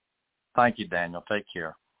 Thank you, Daniel. Take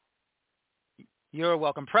care. You're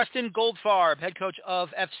welcome. Preston Goldfarb, head coach of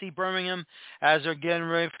FC Birmingham, as they're getting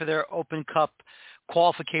ready for their Open Cup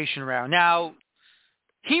qualification round. Now,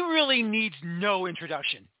 he really needs no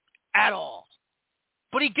introduction at all.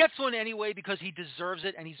 But he gets one anyway because he deserves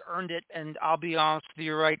it and he's earned it. And I'll be honest with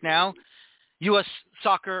you right now, U.S.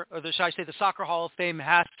 Soccer, or should I say the Soccer Hall of Fame,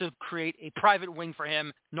 has to create a private wing for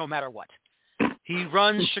him no matter what. He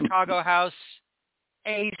runs Chicago House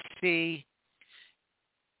AC.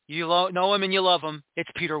 You know him and you love him. It's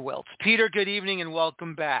Peter Wilt. Peter, good evening and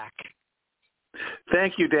welcome back.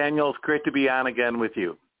 Thank you, Daniel. It's great to be on again with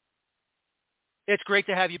you. It's great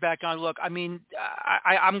to have you back on. Look, I mean,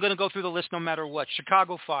 I'm going to go through the list no matter what.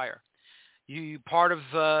 Chicago Fire. You part of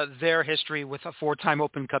their history with a 4-time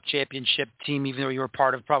Open Cup championship team, even though you were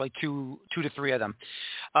part of probably two to three of them.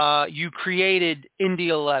 You created Indy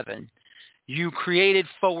 11. You created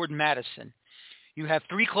Forward Madison. You have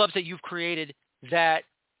 3 clubs that you've created that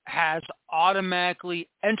has automatically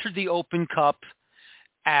entered the Open Cup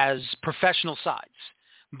as professional sides.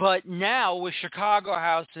 But now with Chicago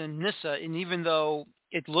House and Nissa, and even though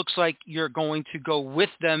it looks like you're going to go with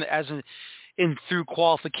them through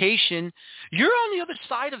qualification, you're on the other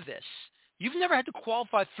side of this. You've never had to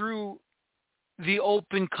qualify through the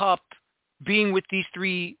Open Cup being with these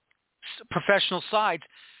 3 professional sides.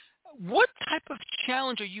 What type of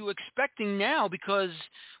challenge are you expecting now? Because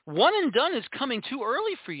one and done is coming too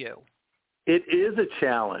early for you. It is a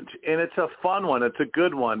challenge, and it's a fun one. It's a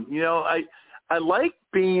good one. You know, I like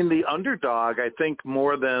being the underdog, I think,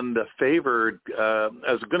 more than the favored. I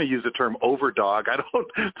was going to use the term overdog. I don't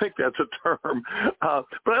think that's a term.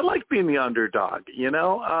 But I like being the underdog, you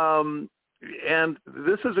know. And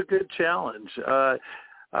this is a good challenge,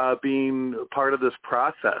 being part of this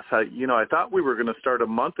process. I thought we were going to start a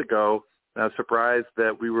month ago. I was surprised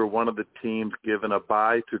that we were one of the teams given a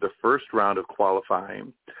bye through the first round of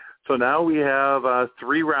qualifying. So now we have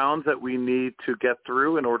 3 rounds that we need to get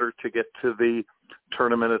through in order to get to the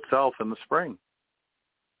tournament itself in the spring.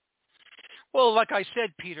 Well, like I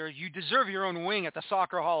said, Peter, you deserve your own wing at the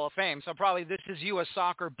Soccer Hall of Fame. So probably this is U.S.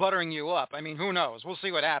 Soccer buttering you up. I mean, who knows? We'll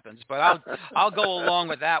see what happens. But I'll go along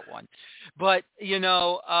with that one. But,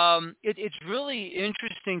 it's really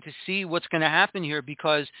interesting to see what's going to happen here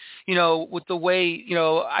because, with the way,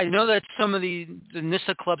 I know that some of the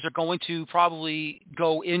NISA clubs are going to probably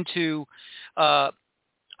go into,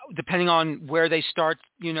 depending on where they start,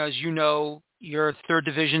 as your 3rd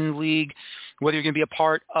division league, whether you're going to be a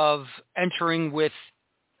part of entering with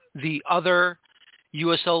the other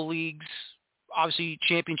USL leagues, obviously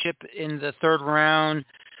championship in the 3rd round,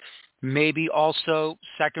 maybe also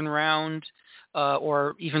 2nd round,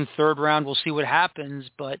 or even 3rd round. We'll see what happens.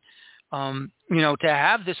 But, to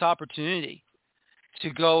have this opportunity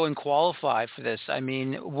to go and qualify for this, I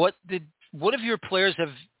mean, what have your players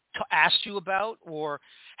have asked you about, or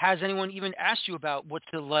has anyone even asked you about what's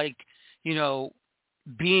it like,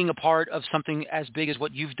 being a part of something as big as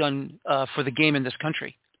what you've done for the game in this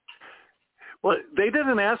country? Well, they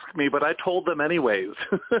didn't ask me, but I told them anyways.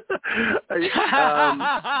 At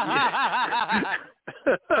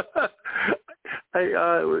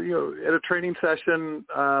a training session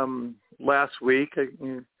last week,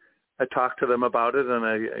 I talked to them about it, and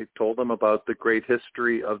I told them about the great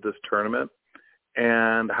history of this tournament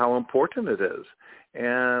and how important it is.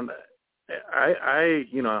 And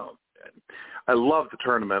I love the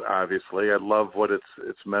tournament, obviously. I love what it's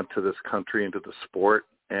meant to this country and to the sport,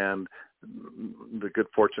 and the good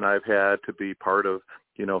fortune I've had to be part of,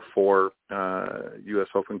 4 U.S.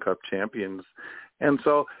 Open Cup champions. And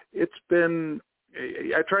so it's been –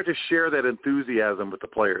 I tried to share that enthusiasm with the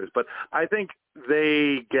players, but I think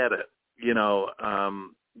they get it.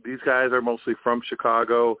 These guys are mostly from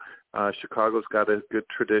Chicago. Chicago's got a good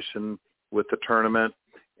tradition with the tournament,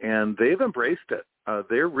 and they've embraced it.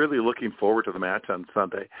 They're really looking forward to the match on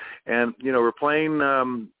Sunday. And, we're playing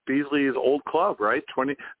Beasley's old club, right?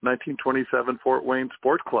 1927 Fort Wayne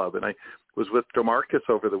Sport Club. And I was with DeMarcus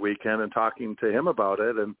over the weekend and talking to him about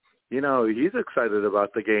it. And, he's excited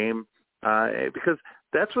about the game because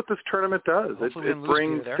that's what this tournament does. It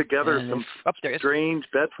brings together some strange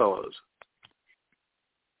bedfellows.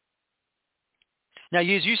 Now, as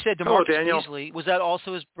you said, DeMarcus Beasley, was that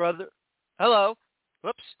also his brother? Hello.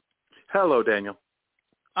 Whoops. Hello, Daniel.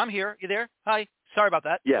 I'm here. You there? Hi. Sorry about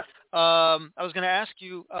that. Yes. I was going to ask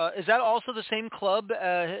you, is that also the same club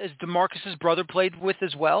as DeMarcus's brother played with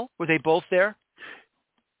as well? Were they both there?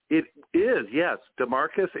 It is, yes.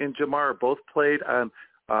 DeMarcus and Jamar both played on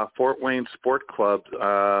Fort Wayne Sport Club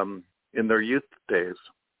in their youth days.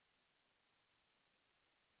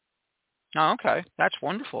 Oh, okay. That's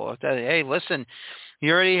wonderful. Hey, listen,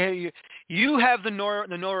 you You have the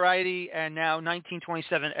notoriety, and now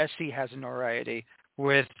 1927 SC has a notoriety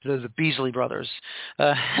with the Beasley brothers.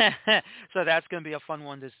 So that's going to be a fun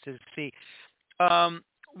one to see.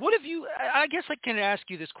 What have you – I guess I can ask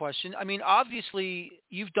you this question. I mean, obviously,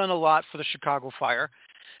 you've done a lot for the Chicago Fire.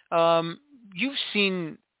 You've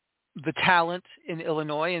seen the talent in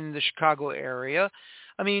Illinois and the Chicago area.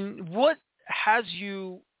 I mean, what has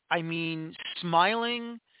you,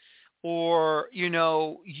 smiling, or,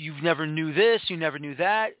 you've never knew this, you never knew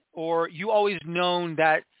that, or you always known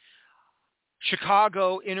that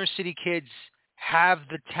Chicago inner city kids have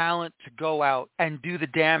the talent to go out and do the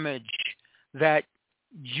damage that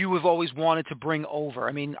you have always wanted to bring over?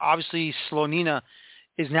 I mean, obviously Slonina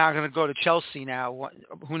is now going to go to Chelsea now.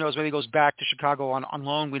 Who knows, maybe he goes back to Chicago on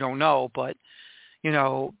loan. We don't know. But,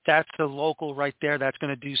 that's the local right there that's going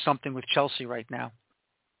to do something with Chelsea right now.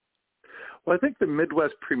 Well, I think the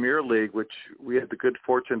Midwest Premier League, which we had the good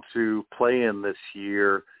fortune to play in this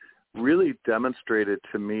year, really demonstrated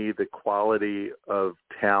to me the quality of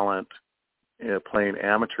talent playing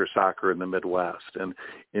amateur soccer in the Midwest, and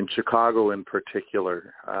in Chicago in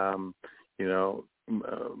particular.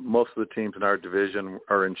 Most of the teams in our division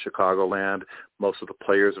are in Chicagoland. Most of the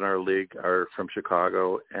players in our league are from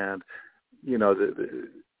Chicago, and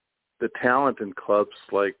the talent in clubs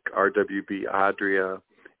like RWB Adria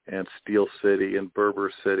and Steel City and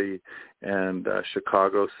Berber City and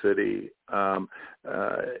Chicago City and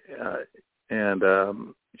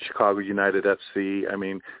Chicago United FC. I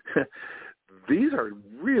mean, these are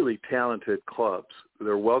really talented clubs.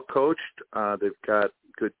 They're well coached. They've got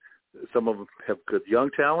good. Some of them have good young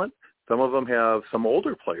talent. Some of them have some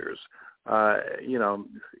older players.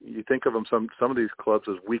 You think of them, some of these clubs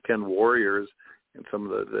as weekend warriors, and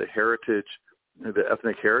some of the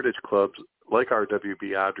ethnic heritage clubs like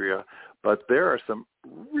RWB Adria. But there are some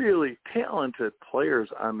really talented players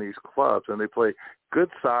on these clubs, and they play good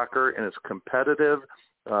soccer, and it's competitive.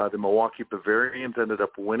 The Milwaukee Bavarians ended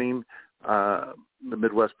up winning the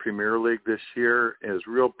Midwest Premier League this year. It was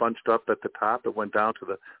real bunched up at the top. It went down to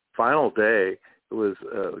the final day. It was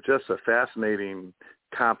just a fascinating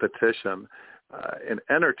competition and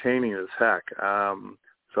entertaining as heck.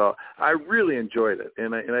 So I really enjoyed it,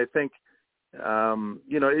 and I think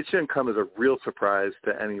it shouldn't come as a real surprise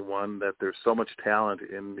to anyone that there's so much talent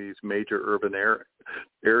in these major urban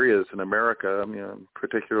areas in America,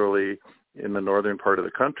 particularly in the northern part of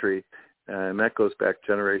the country, and that goes back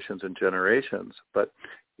generations and generations. But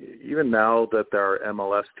even now that there are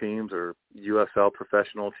MLS teams or USL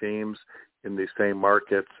professional teams in these same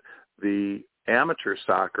markets, the amateur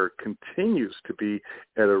soccer continues to be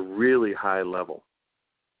at a really high level.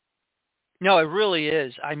 No, it really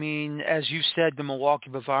is. I mean, as you said, the Milwaukee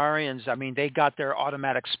Bavarians, they got their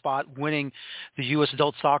automatic spot winning the U.S.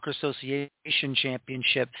 Adult Soccer Association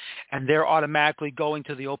Championship, and they're automatically going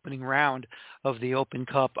to the opening round of the Open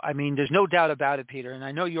Cup. I mean, there's no doubt about it, Peter, and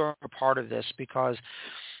I know you're a part of this because,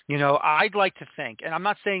 I'd like to think, and I'm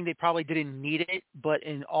not saying they probably didn't need it, but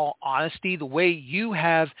in all honesty, the way you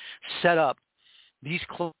have set up these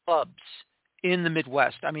clubs in the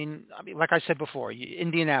Midwest, I mean, like I said before,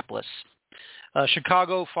 Indianapolis,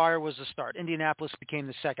 Chicago Fire was the start. Indianapolis became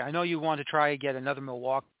the second. I know you wanted to try to get another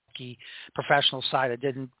Milwaukee professional side. It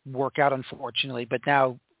didn't work out, unfortunately. But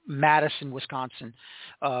now Madison, Wisconsin,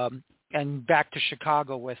 and back to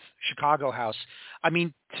Chicago with Chicago House. I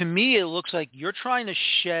mean, to me, it looks like you're trying to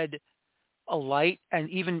shed a light and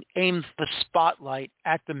even aim the spotlight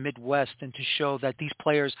at the Midwest and to show that these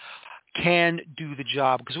players can do the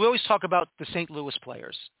job. Because we always talk about the St. Louis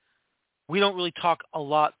players. We don't really talk a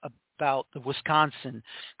lot about the Wisconsin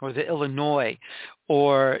or the Illinois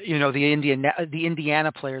or, the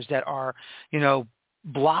Indiana players that are,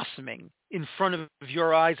 blossoming in front of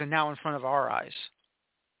your eyes and now in front of our eyes.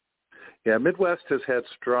 Yeah, Midwest has had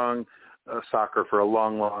strong soccer for a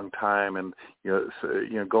long, long time, and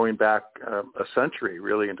going back a century,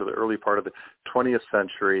 really into the early part of the 20th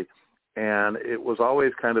century, and it was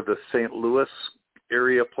always kind of the St. Louis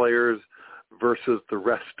area players versus the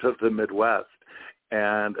rest of the Midwest.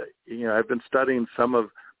 And I've been studying some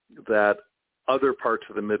of that other parts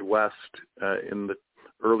of the Midwest in the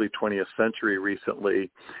early 20th century recently,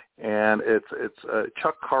 and it's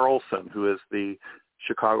Chuck Carlson, who is the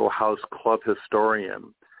Chicago House club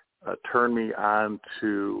historian, turned me on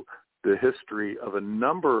to the history of a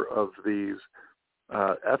number of these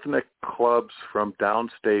ethnic clubs from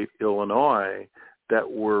downstate Illinois that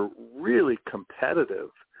were really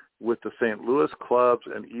competitive with the St. Louis clubs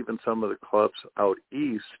and even some of the clubs out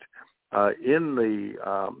east in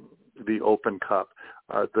the Open Cup.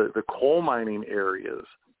 The coal mining areas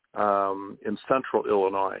in central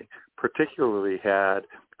Illinois particularly had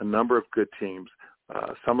a number of good teams.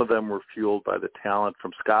 Some of them were fueled by the talent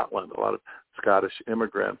from Scotland, a lot of Scottish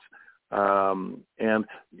immigrants. And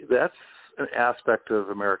that's an aspect of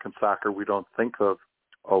American soccer we don't think of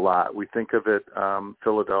a lot. We think of it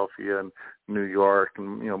Philadelphia and New York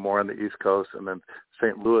and, more on the East Coast, and then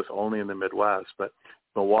St. Louis only in the Midwest. But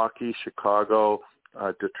Milwaukee, Chicago,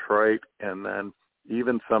 Detroit, and then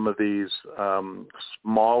even some of these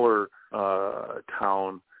smaller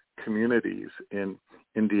town communities in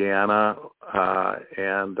Indiana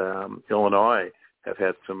and Illinois have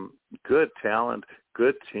had some good talent,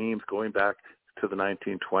 good teams going back to the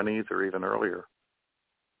 1920s or even earlier.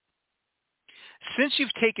 Since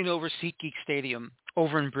you've taken over SeatGeek Stadium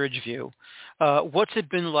over in Bridgeview, what's it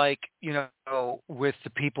been like, with the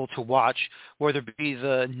people to watch, whether it be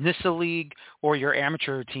the NISA League or your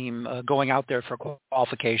amateur team going out there for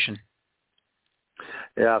qualification?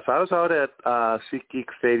 Yeah, so I was out at SeatGeek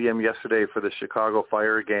Stadium yesterday for the Chicago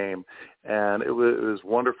Fire game, and it was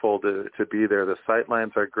wonderful to be there. The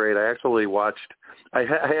sightlines are great. I actually watched – I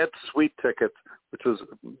had suite tickets, which was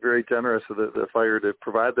very generous of the Fire to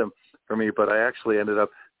provide them for me, but I actually ended up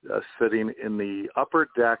sitting in the upper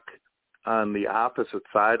deck on the opposite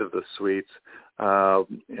side of the suites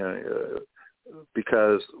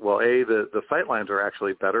because, well, the sightlines are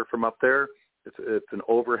actually better from up there. It's an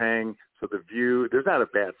overhang, so the view, there's not a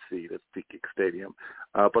bad seat at SeatGeek Stadium,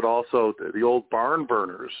 but also the old barn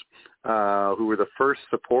burners who were the first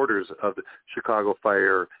supporters of the Chicago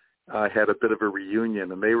Fire had a bit of a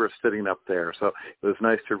reunion, and they were sitting up there. So it was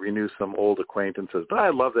nice to renew some old acquaintances. But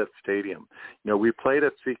I love that stadium. We played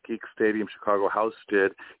at SeatGeek Stadium, Chicago House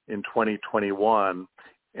did, in 2021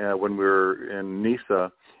 when we were in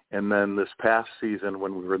NISA. And then this past season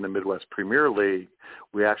when we were in the Midwest Premier League,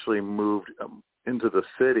 we actually moved into the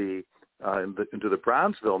city, into the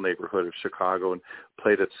Bronzeville neighborhood of Chicago and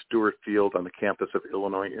played at Stewart Field on the campus of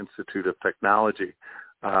Illinois Institute of Technology.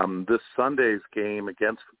 This Sunday's game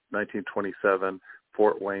against 1927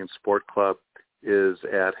 Fort Wayne Sport Club is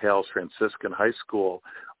at Hales Franciscan High School,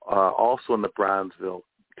 also in the Bronzeville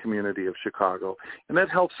community of Chicago. And that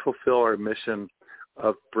helps fulfill our mission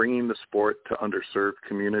of bringing the sport to underserved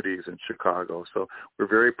communities in Chicago. So we're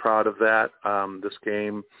very proud of that. This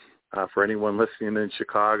game, for anyone listening in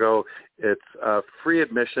Chicago, it's free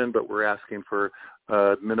admission, but we're asking for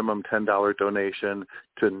a minimum $10 donation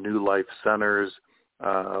to New Life Centers,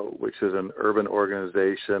 which is an urban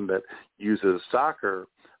organization that uses soccer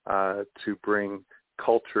to bring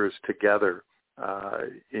cultures together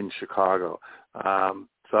in Chicago.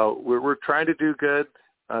 So we're trying to do good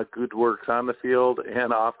works on the field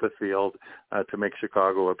and off the field to make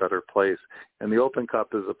Chicago a better place. And the Open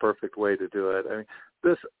Cup is the perfect way to do it. I mean,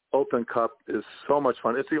 this Open Cup is so much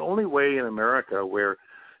fun. It's the only way in America where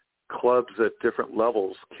clubs at different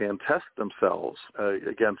levels can test themselves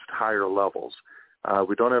against higher levels.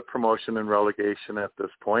 We don't have promotion and relegation at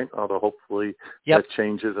this point, although hopefully that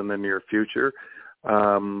changes in the near future.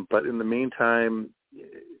 But in the meantime,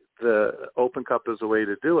 the Open Cup is a way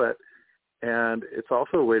to do it. And it's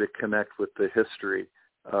also a way to connect with the history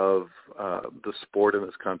of the sport in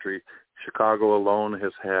this country. Chicago alone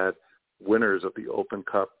has had winners of the Open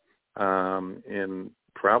Cup in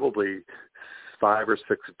probably 5 or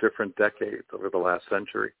 6 different decades over the last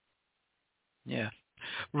century. Yeah.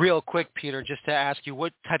 Real quick, Peter, just to ask you,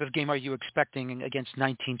 what type of game are you expecting against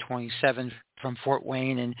 1927 from Fort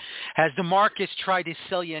Wayne? And has DeMarcus tried to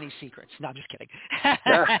sell you any secrets? No, I'm just kidding.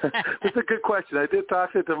 That's a good question. I did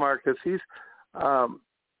talk to DeMarcus. He's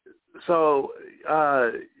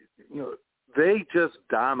they just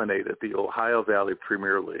dominated the Ohio Valley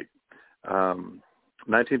Premier League.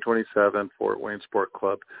 1927 Fort Wayne Sport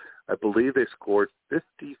Club, I believe they scored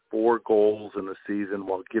 54 goals in the season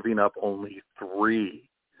while giving up only 3.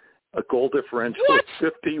 A goal differential of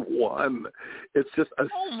 51. It's just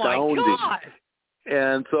astounding. Oh, my God.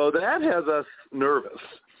 And so that has us nervous.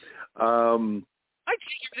 I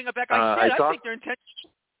take everything back I said. I think they're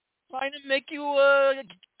intentionally trying to make you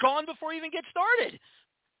gone before you even get started.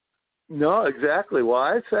 No, exactly. Well,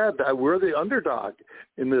 I said that we're the underdog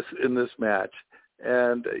in this match.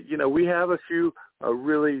 And, we have a few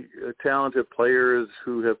really talented players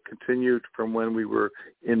who have continued from when we were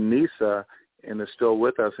in NISA and are still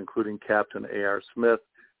with us, including Captain A.R. Smith,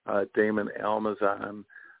 Damon Almazan,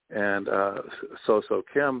 and So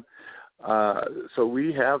Kim. So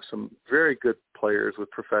we have some very good players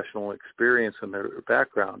with professional experience in their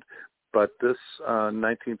background. But this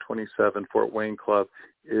 1927 Fort Wayne club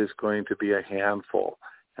is going to be a handful.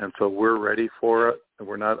 And so we're ready for it. And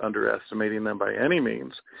we're not underestimating them by any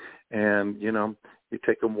means. And, you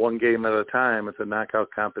take them one game at a time. It's a knockout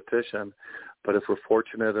competition. But if we're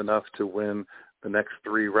fortunate enough to win the next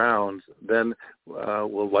 3 rounds, then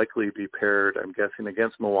we'll likely be paired, I'm guessing,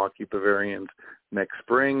 against Milwaukee Bavarians next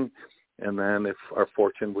spring. And then if our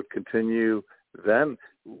fortune would continue, then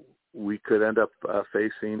we could end up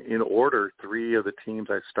facing, in order, 3 of the teams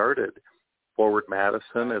I started. Forward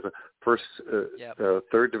Madison as a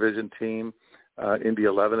third division team, Indy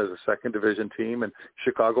 11 as a second division team, and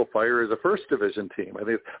Chicago Fire as a first division team. I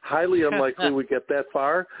think it's highly unlikely we get that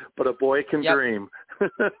far, but a boy can dream.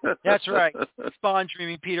 That's right. Spawn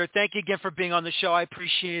dreaming, Peter. Thank you again for being on the show. I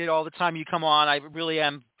appreciate it all the time you come on. I really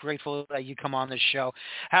am grateful that you come on this show.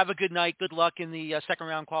 Have a good night. Good luck in the second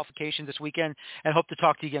round qualification this weekend, and hope to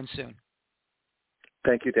talk to you again soon.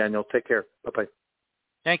 Thank you, Daniel. Take care. Bye-bye.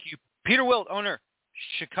 Thank you. Peter Wilt, owner,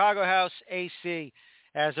 Chicago House AC,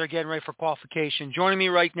 as they're getting ready for qualification. Joining me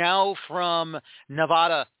right now from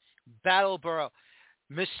Nevada, Battleboro,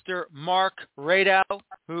 Mr. Mark Radow,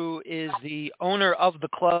 who is the owner of the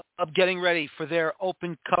club, getting ready for their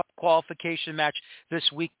Open Cup qualification match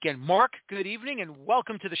this weekend. Mark, good evening and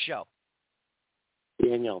welcome to the show.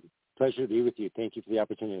 Daniel, pleasure to be with you. Thank you for the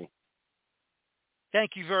opportunity.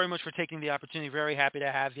 Thank you very much for taking the opportunity. Very happy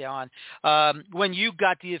to have you on. When you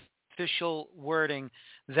got the official wording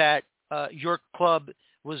that your club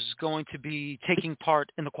was going to be taking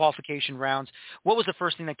part in the qualification rounds, what was the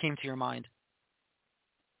first thing that came to your mind?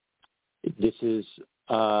 This is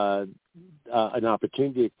an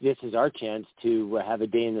opportunity. This is our chance to have a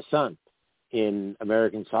day in the sun in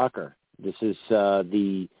American soccer. This is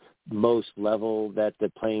the most level that the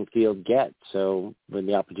playing field gets. So when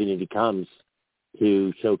the opportunity comes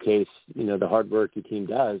to showcase, the hard work your team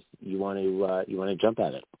does, you want to jump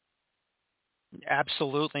at it.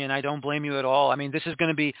 Absolutely, and I don't blame you at all. I mean, this is going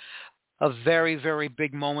to be a very, very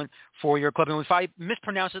big moment for your club. And if I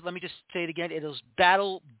mispronounce it, let me just say it again. It is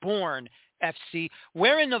Battleborn FC.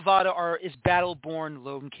 Where in Nevada is Battleborn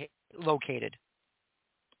located?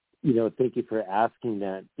 Thank you for asking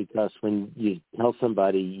that, because when you tell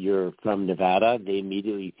somebody you're from Nevada, they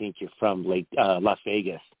immediately think you're from Las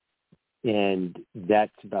Vegas. And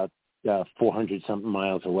that's about 400-something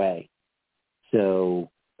miles away. So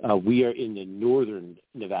we are in the northern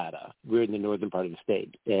Nevada. We're in the northern part of the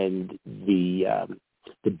state, and the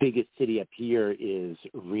biggest city up here is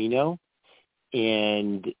Reno,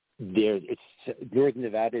 and northern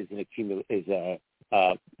Nevada is a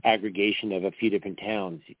aggregation of a few different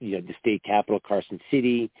towns. You have the state capital, Carson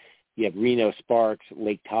City. You have Reno, Sparks,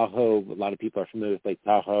 Lake Tahoe. A lot of people are familiar with Lake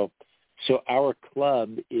Tahoe. So our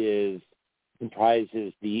club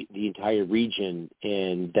comprises the entire region,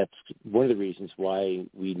 and that's one of the reasons why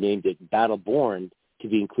we named it Battleborn, to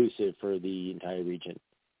be inclusive for the entire region.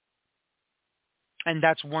 And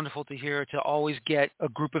that's wonderful to hear, to always get a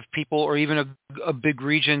group of people or even a big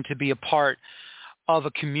region to be a part of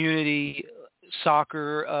a community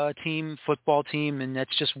soccer team, football team, and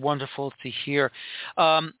that's just wonderful to hear.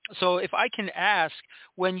 So if I can ask,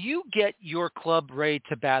 when you get your club ready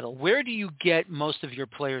to battle, where do you get most of your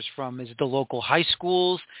players from? Is it the local high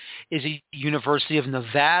schools? Is it University of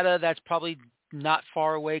Nevada? That's probably not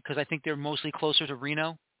far away, because I think they're mostly closer to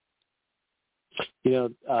Reno.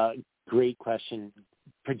 Great question.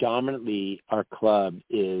 Predominantly, our club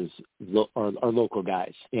is our local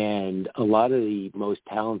guys, and a lot of the most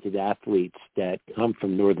talented athletes that come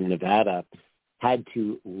from Northern Nevada had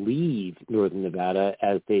to leave Northern Nevada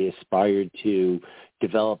as they aspired to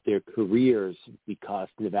develop their careers, because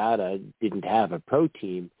Nevada didn't have a pro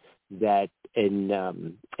team that, and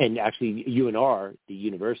actually UNR, the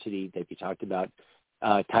university that you talked about,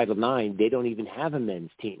 Title IX, they don't even have a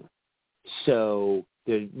men's team. So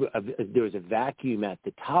there was a vacuum at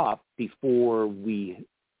the top before we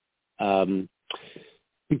formed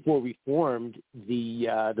the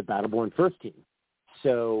Battleborn first team.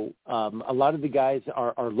 So a lot of the guys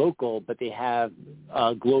are local, but they have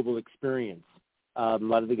global experience. A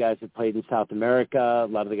lot of the guys have played in South America.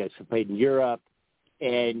 A lot of the guys have played in Europe.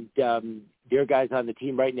 And there are guys on the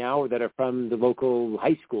team right now that are from the local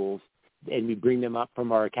high schools, and we bring them up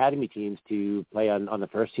from our academy teams to play on the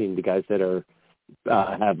first team, the guys that are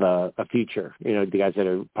have a future, the guys that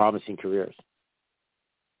are promising careers.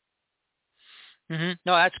 Mm-hmm.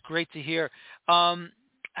 No, that's great to hear.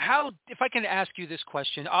 If I can ask you this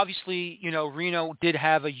question, obviously, Reno did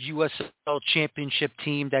have a USL championship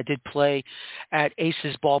team that did play at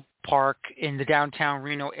Aces Ballpark in the downtown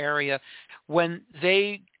Reno area. When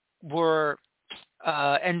they were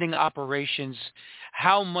ending operations,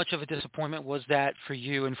 how much of a disappointment was that for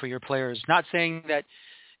you and for your players? Not saying that,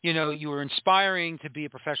 you were inspiring to be a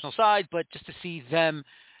professional side, but just to see them,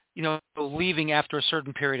 leaving after a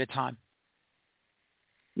certain period of time.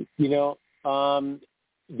 There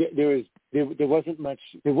wasn't much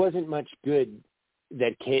good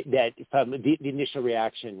that from the initial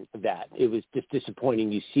reaction of that. It was just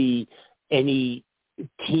disappointing. You see any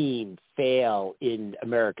team fail in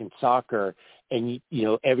American soccer, and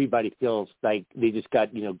everybody feels like they just got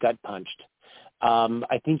gut punched.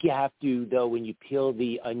 I think you have to, though, when you peel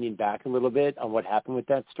the onion back a little bit on what happened with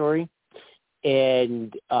that story,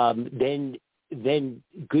 and then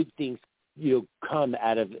good things come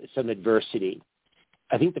out of some adversity.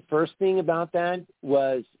 I think the first thing about that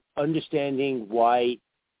was understanding why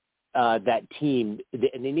that team,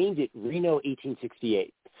 and they named it Reno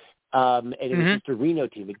 1868. And it was just a Reno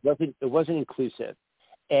team. It wasn't inclusive,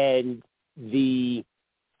 and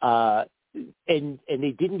and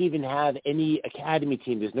they didn't even have any academy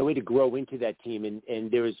team. There's no way to grow into that team, and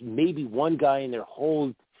there was maybe one guy in their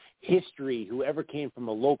whole history who ever came from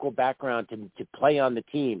a local background to play on the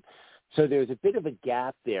team. So there's a bit of a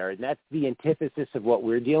gap there, and that's the antithesis of what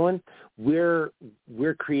we're doing. We're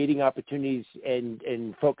creating opportunities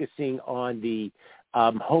and focusing on the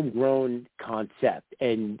homegrown concept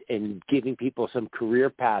and giving people some career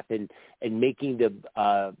path and making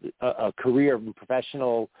a career in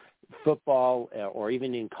professional football or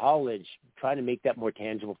even in college, trying to make that more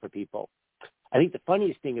tangible for people. I think the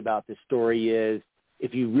funniest thing about this story is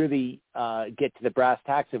if you really get to the brass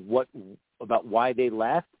tacks of about why they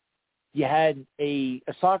left, you had a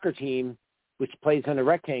soccer team which plays on a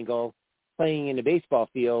rectangle playing in a baseball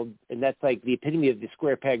field, and that's like the epitome of the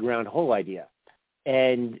square peg round hole idea.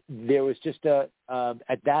 And there was just at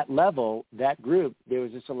that level, that group, there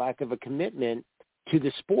was just a lack of a commitment to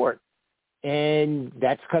the sport. And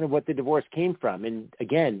that's kind of what the divorce came from. And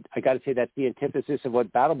again, I got to say that's the antithesis of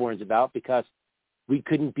what Battleborn's about, because we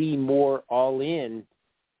couldn't be more all in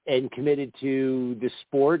and committed to the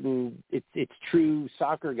sport. And it's true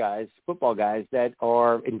soccer guys, football guys that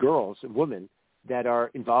are, and girls and women that are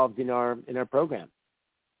involved in our program.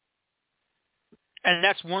 And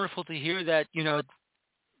that's wonderful to hear that,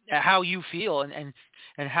 how you feel and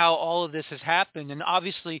how all of this has happened. And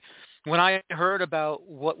obviously, when I heard about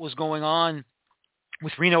what was going on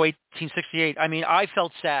with Reno 1868, I mean, I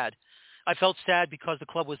felt sad. I felt sad because the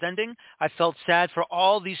club was ending. I felt sad for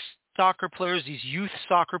all these soccer players, these youth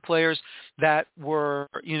soccer players that were,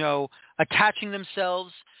 attaching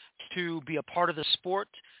themselves to be a part of the sport,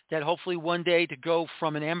 that hopefully one day to go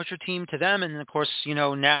from an amateur team to them. And of course,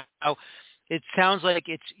 now it sounds like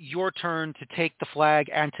it's your turn to take the flag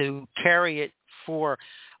and to carry it for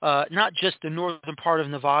not just the northern part of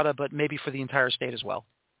Nevada, but maybe for the entire state as well.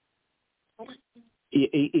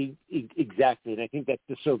 Exactly, and I think that's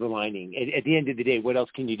the silver lining. At the end of the day, what else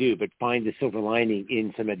can you do but find the silver lining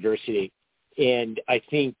in some adversity? And I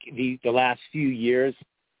think the last few years,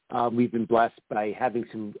 we've been blessed by having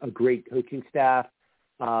a great coaching staff,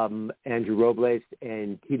 Andrew Robles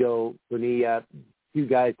and Tito Bonilla, two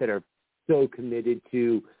guys that are so committed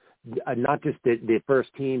to not just the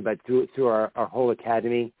first team, but through our whole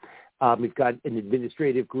academy. We've got an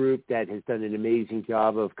administrative group that has done an amazing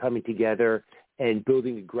job of coming together and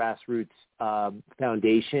building a grassroots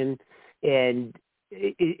foundation. And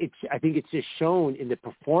I think it's just shown in the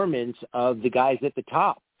performance of the guys at the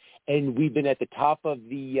top. And we've been at the top of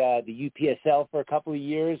the UPSL for a couple of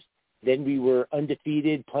years. Then we were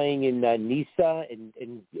undefeated playing in NISA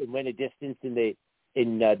and went a distance in the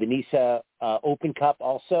NISA Open Cup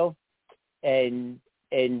also. And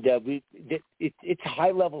it's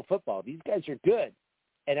high level football. These guys are good.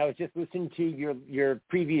 And I was just listening to your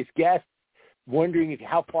previous guest, wondering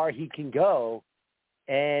how far he can go.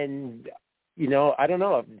 And I don't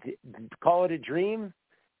know, call it a dream,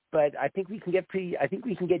 but I think we can get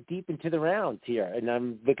deep into the rounds here. And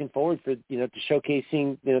I'm looking forward to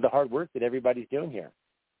showcasing the hard work that everybody's doing here.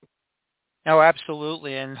 Oh,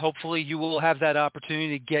 absolutely. And hopefully you will have that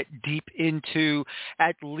opportunity to get deep into,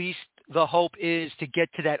 at least the hope is to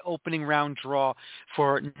get to that opening round draw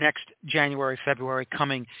for next January, February,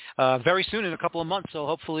 coming very soon in a couple of months. So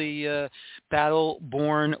hopefully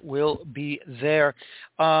Battleborn will be there.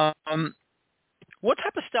 What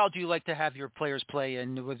type of style do you like to have your players play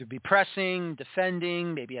in, whether it be pressing,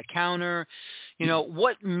 defending, maybe a counter?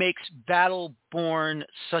 What makes Battleborn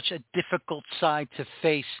such a difficult side to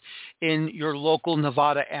face in your local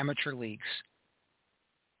Nevada amateur leagues?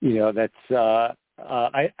 That's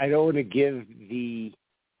I don't want to give the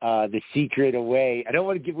secret away. I don't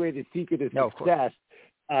want to give away the secret of success.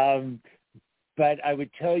 But I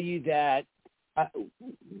would tell you that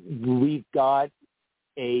we've got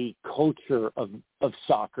a culture of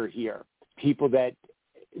soccer here. People that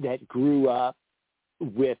grew up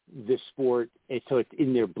with the sport, and so it's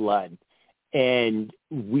in their blood. And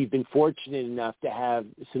we've been fortunate enough to have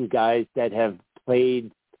some guys that have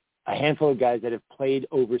played a handful of guys that have played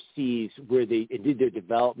overseas where they did their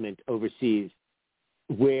development overseas,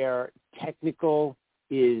 where technical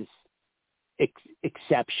is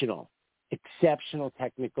exceptional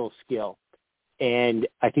technical skill. And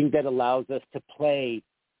I think that allows us to play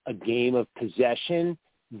a game of possession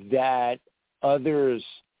that others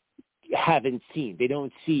haven't seen. They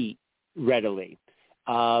don't see readily.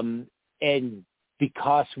 And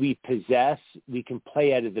because we possess, we can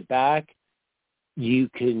play out of the back. You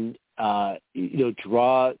can, draw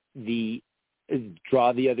the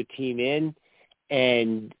other team in,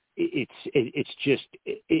 and it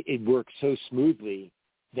works so smoothly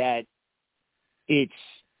that it's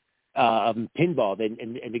pinball,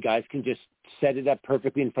 and the guys can just set it up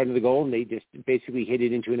perfectly in front of the goal, and they just basically hit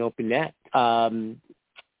it into an open net. And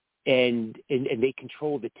they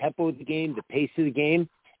control the tempo of the game, the pace of the game,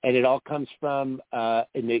 and it all comes from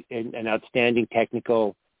an outstanding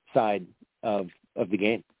technical side of the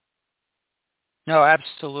game. No,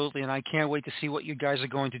 absolutely, and I can't wait to see what you guys are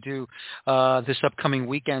going to do this upcoming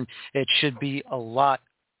weekend. It should be a lot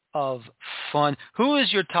of fun. Who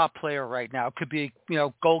is your top player right now? It could be,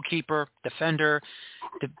 goalkeeper, defender,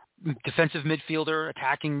 defensive midfielder,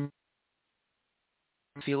 attacking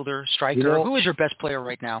midfielder, striker. Who is your best player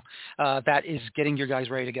right now that is getting your guys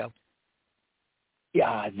ready to go? Yeah,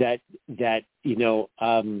 I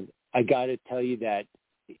got to tell you that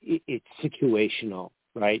it's situational,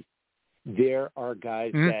 right? There are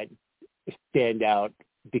guys that stand out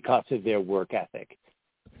because of their work ethic.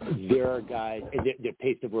 There are guys and their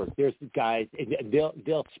pace of work. There's guys and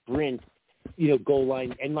they'll sprint, goal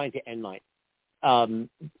line, end line to end line.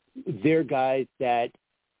 There are guys that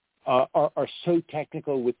are so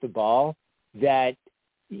technical with the ball that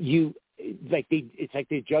it's like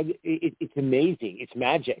they juggle. It's amazing. It's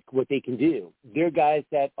magic what they can do. There are guys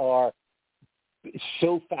that are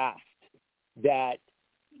so fast that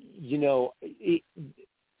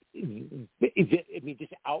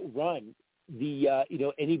just outrun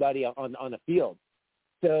the anybody on the field.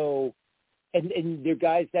 So, and they're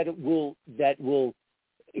guys that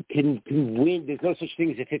can win. There's no such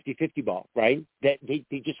thing as a 50-50 ball, right? That they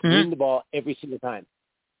just win the ball every single time.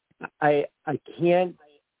 I can't.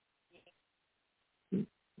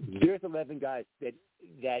 There's 11 guys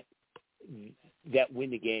that win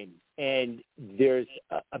the game, and there's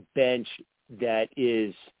a bench that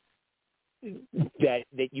is that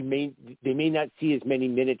they may not see as many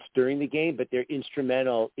minutes during the game, but they're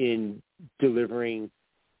instrumental in delivering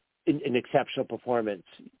an exceptional performance.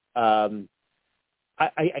 I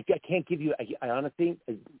can't give you. I honestly,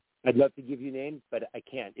 I'd love to give you names, but I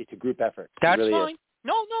can't. It's a group effort. That's really fine. Is.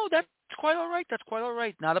 No, that's quite all right. That's quite all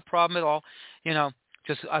right. Not a problem at all.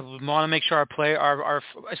 Just I want to make sure I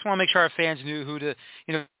just want to make sure our fans knew who to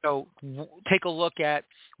take a look at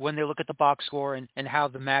when they look at the box score and how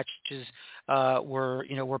the matches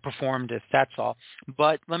were performed. If that's all.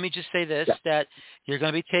 But let me just say this: that you're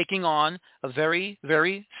going to be taking on a very,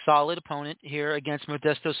 very solid opponent here against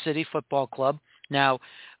Modesto City Football Club. Now,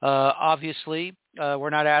 obviously, we're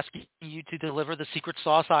not asking you to deliver the secret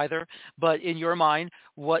sauce either, but in your mind,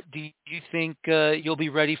 what do you think you'll be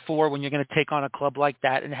ready for when you're going to take on a club like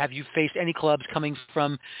that? And have you faced any clubs coming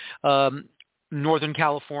from Northern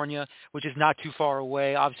California, which is not too far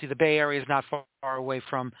away? Obviously, the Bay Area is not far away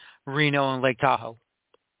from Reno and Lake Tahoe.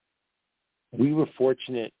 We were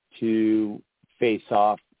fortunate to face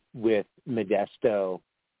off with Modesto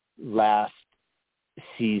last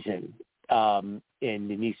season in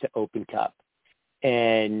the NISA Open Cup.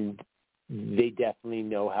 And they definitely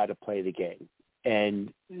know how to play the game.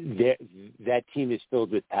 And that team is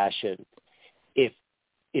filled with passion. If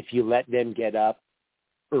you let them get up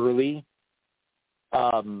early,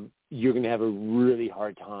 you're going to have a really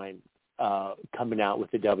hard time coming out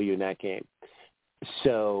with a W in that game.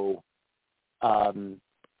 So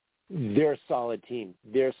they're a solid team.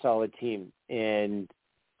 And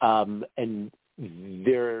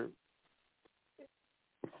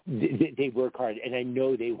they work hard, and I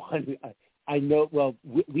know they want. I know. Well,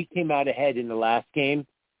 we came out ahead in the last game,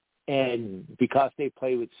 and because they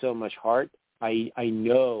play with so much heart, I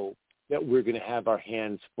know that we're going to have our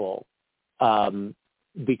hands full,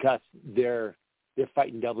 because they're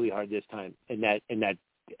fighting doubly hard this time, and that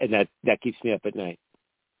keeps me up at night.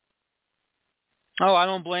 Oh, I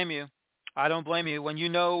don't blame you. When you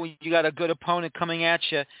know you got a good opponent coming at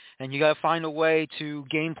you and you got to find a way to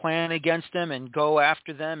game plan against them and go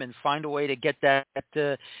after them and find a way to get that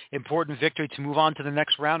important victory to move on to the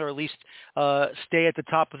next round, or at least stay at the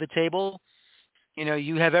top of the table,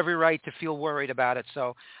 you have every right to feel worried about it.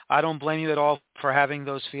 So I don't blame you at all for having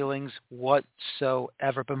those feelings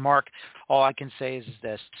whatsoever. But Mark, all I can say is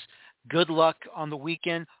this. Good luck on the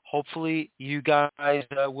weekend. Hopefully you guys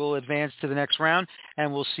will advance to the next round,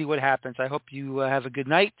 and we'll see what happens. I hope you have a good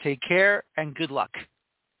night. Take care, and good luck.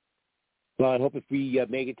 Well, I hope if we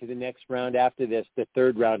make it to the next round after this, the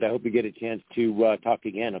third round, I hope we get a chance to talk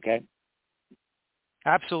again, okay?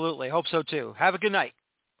 Absolutely. Hope so, too. Have a good night.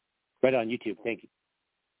 Right on YouTube. Thank you.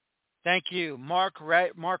 Thank you. Mark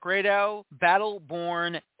Radow,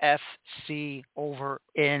 Battleborn FC over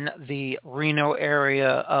in the Reno area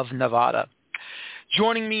of Nevada.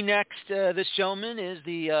 Joining me next, this gentleman is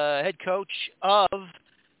the head coach of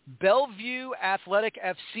Bellevue Athletic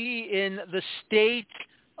FC in the state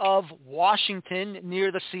of Washington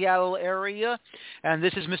near the Seattle area. And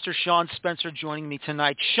this is Mr. Sean Spencer joining me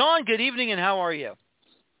tonight. Sean, good evening, and how are you?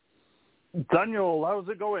 Daniel, how's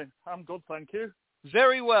it going? I'm good, thank you.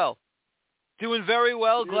 Very well. Doing very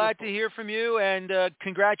well. Beautiful. Glad to hear from you, and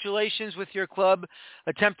congratulations with your club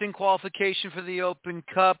attempting qualification for the Open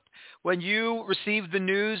Cup. When you received the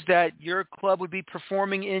news that your club would be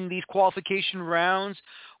performing in these qualification rounds,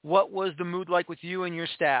 what was the mood like with you and your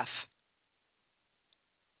staff?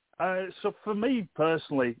 So for me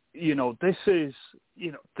personally, this is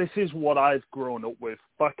what I've grown up with.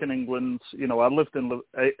 Back in England, I lived in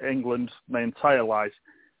England my entire life.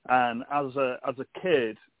 And as a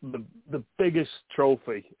kid, the biggest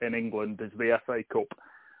trophy in England is the FA Cup.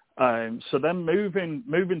 So then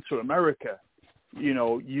moving to America,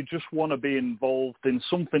 you just want to be involved in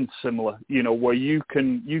something similar, where you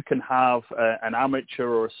can have an amateur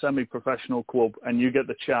or a semi-professional club, and you get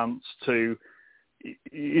the chance to,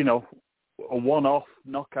 a one-off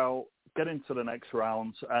knockout, get into the next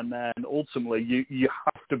round, and then ultimately you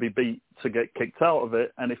have to be beat to get kicked out of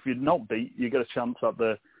it. And if you're not beat, you get a chance at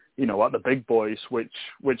the big boys, which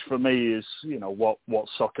for me is, what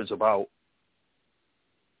soccer's about.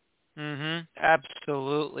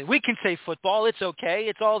 Absolutely. We can say football. It's okay.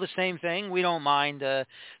 It's all the same thing. We don't mind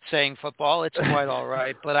saying football. It's quite all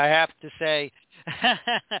right. But I have to say,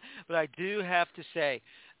 I do have to say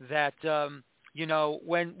that,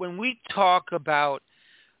 when we talk about,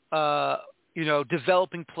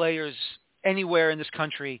 developing players anywhere in this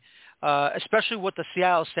country, especially what the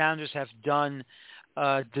Seattle Sounders have done,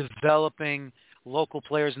 developing local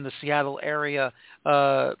players in the Seattle area.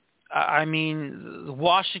 The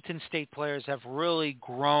Washington State players have really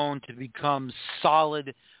grown to become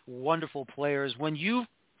solid, wonderful players. When you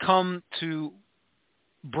come to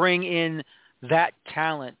bring in that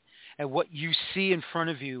talent and what you see in front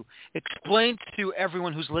of you, explain to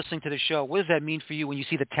everyone who's listening to the show, what does that mean for you when you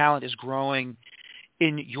see the talent is growing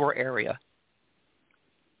in your area?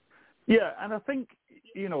 Yeah, and I think,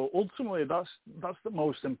 ultimately that's the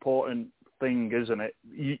most important thing, isn't it?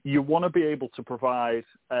 You want to be able to provide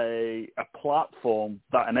a platform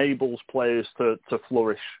that enables players to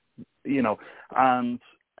flourish, and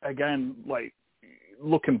again, like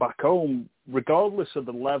looking back home, regardless of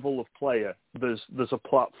the level of player, there's a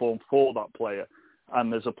platform for that player,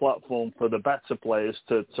 and there's a platform for the better players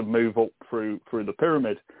to move up through the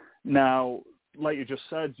pyramid. Now, like you just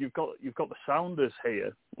said, you've got the Sounders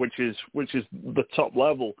here, which is the top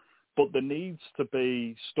level, but there needs to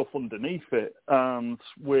be stuff underneath it, and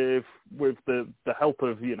with the help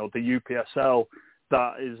of the UPSL,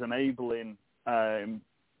 that is enabling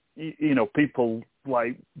people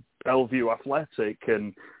like Bellevue Athletic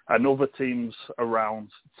and other teams around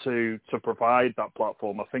to provide that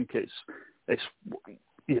platform. I think it's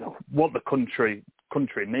what the country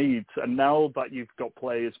needs. And now that you've got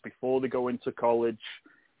players before they go into college,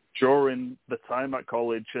 during the time at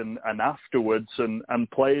college and afterwards,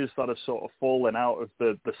 and players that are sort of falling out of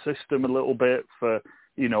the system a little bit for,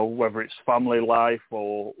 whether it's family life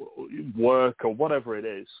or work or whatever it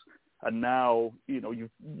is. And now,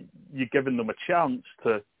 you're giving them a chance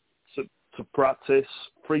to practice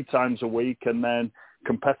 3 times a week and then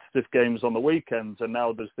competitive games on the weekends. And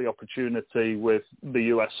now there's the opportunity with the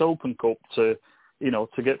US Open Cup to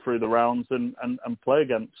get through the rounds and play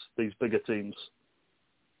against these bigger teams.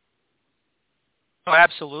 Oh,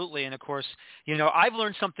 absolutely. And of course, I've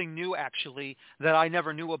learned something new actually that I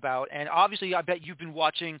never knew about. And obviously I bet you've been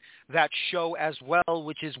watching that show as well,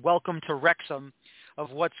 which is Welcome to Wrexham, of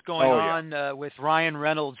what's going on with Ryan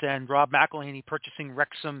Reynolds and Rob McElhenney purchasing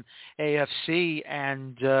Wrexham AFC.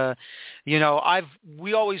 And,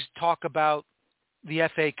 we always talk about the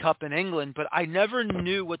FA Cup in England, but I never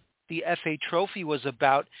knew what the FA Trophy was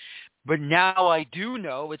about. But now I do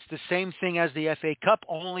know it's the same thing as the FA Cup,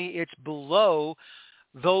 only it's below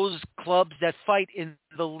those clubs that fight in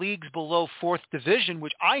the leagues below 4th division,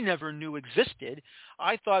 which I never knew existed.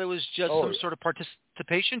 I thought it was just some sort of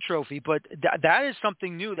participation trophy, but that is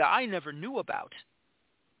something new that I never knew about.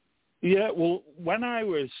 Yeah, well, when I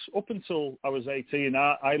was, up until I was 18,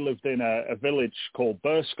 I lived in a village called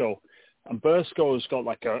Bursko. And Bursko's got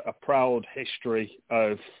like a proud history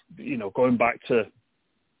of, going back to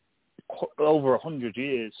over 100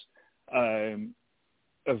 years of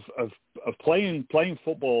playing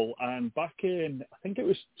football. And back in, I think it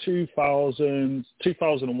was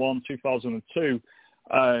 2001, 2002,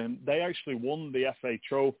 they actually won the FA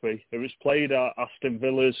Trophy. It was played at Aston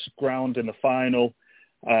Villa's ground in the final.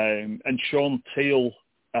 And Sean Teal,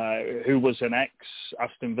 who was an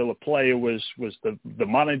ex-Aston Villa player, was the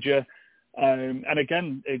manager. And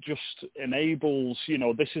again, it just enables,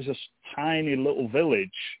 this is a tiny little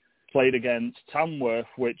village played against Tamworth,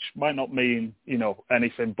 which might not mean,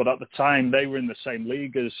 anything, but at the time they were in the same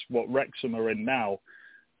league as what Wrexham are in now.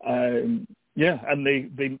 And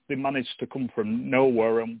they managed to come from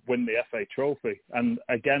nowhere and win the FA Trophy. And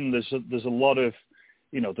again, there's a lot of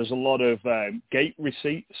gate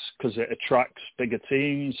receipts because it attracts bigger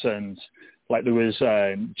teams, and like there was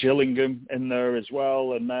Gillingham in there as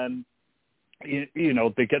well, and then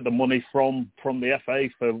they get the money from the FA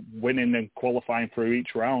for winning and qualifying through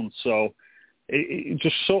each round. So it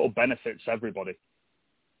just sort of benefits everybody.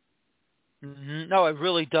 Mm-hmm. No, it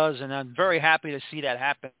really does, and I'm very happy to see that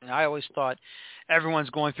happen. I always thought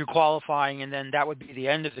everyone's going through qualifying, and then that would be the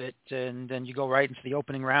end of it, and then you go right into the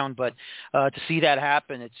opening round. But to see that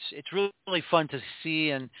happen, it's really fun to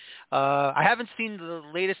see. And I haven't seen the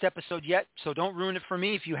latest episode yet, so don't ruin it for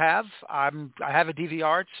me if you have. I have a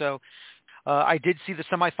DVR, so I did see the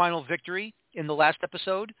semifinal victory in the last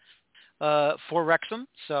episode for Wrexham,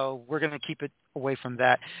 so we're going to keep it away from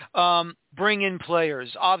that. Bring in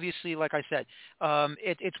players. Obviously, like I said,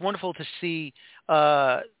 it's wonderful to see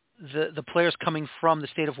the players coming from the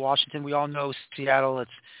state of Washington. We all know Seattle,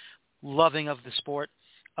 it's loving of the sport.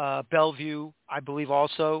 Bellevue, I believe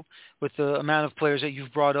also, with the amount of players that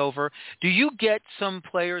you've brought over. Do you get some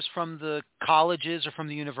players from the colleges or from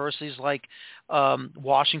the universities like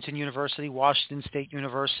Washington University, Washington State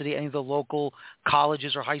University, any of the local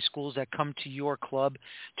colleges or high schools that come to your club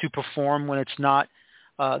to perform when it's not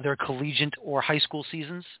their collegiate or high school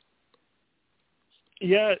seasons?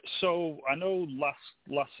 Yeah, so I know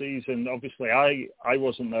last season, obviously I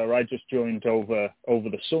wasn't there. I just joined over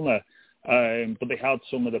the summer. But they had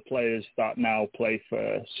some of the players that now play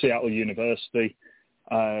for Seattle University.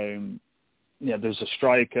 There's a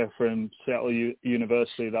striker from Seattle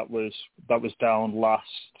University that was down last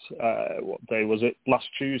what day was it? Last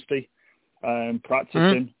Tuesday, practicing.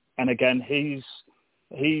 Mm-hmm. And again,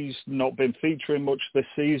 he's not been featuring much this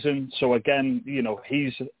season. So again,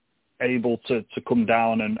 he's able to come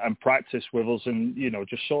down and practice with us, and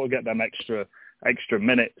just sort of get them extra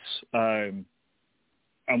minutes.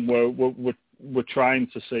 And we're trying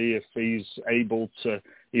to see if he's able to,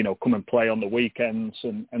 come and play on the weekends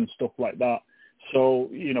and stuff like that. So,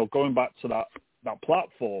 going back to that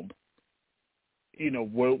platform,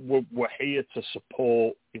 we're here to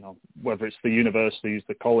support, whether it's the universities,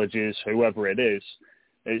 the colleges, whoever it is.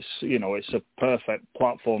 It's a perfect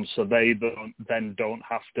platform, so they don't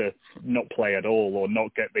have to not play at all or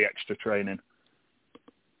not get the extra training.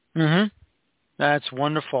 Mm-hmm. That's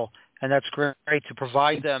wonderful. And that's great to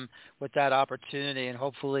provide them with that opportunity, and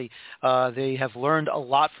hopefully they have learned a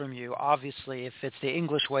lot from you. Obviously, if it's the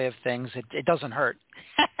English way of things, it doesn't hurt.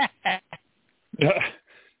 Yeah,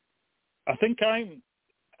 I think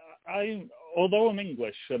although I'm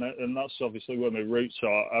English, and that's obviously where my roots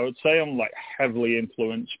are, I would say I'm like heavily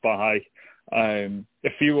influenced by a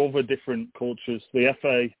few other different cultures. The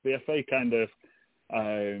FA kind of,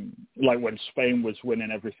 like when Spain was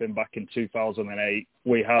winning everything back in 2008,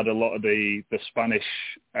 we had a lot of the Spanish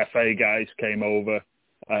FA guys came over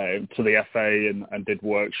to the FA and did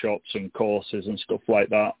workshops and courses and stuff like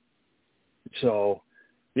that. So,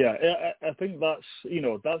 yeah, I think that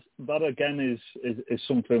again is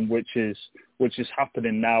something which is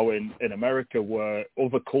happening now in America, where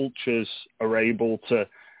other cultures are able to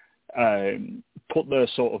put their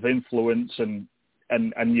sort of influence and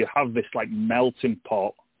you have this like melting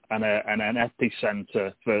pot and an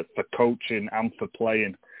epicenter for coaching and for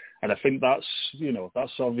playing. And I think that's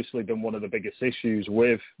obviously been one of the biggest issues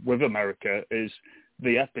with America, is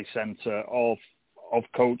the epicenter of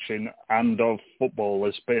coaching and of football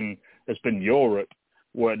has been Europe,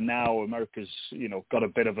 where now America's, got a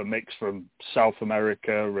bit of a mix from South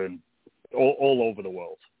America and all over the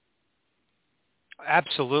world.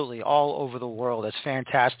 Absolutely, all over the world. It's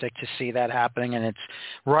fantastic to see that happening, and it's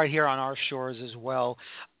right here on our shores as well.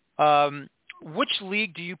 which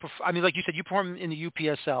league do you prefer? I mean, like you said, you perform in the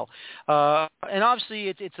UPSL, and obviously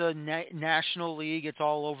it's a national league. It's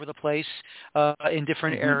all over the place in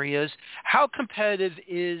different areas. How competitive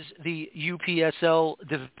is the UPSL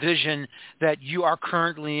division that you are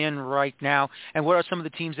currently in right now, and what are some of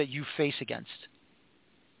the teams that you face against?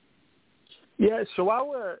 Yeah, so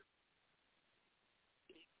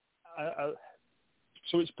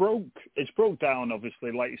so it's broke down,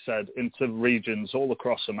 obviously, like you said, into regions all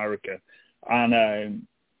across America, and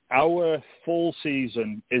our fall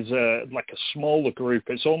season is like a smaller group.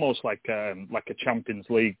 It's almost like a Champions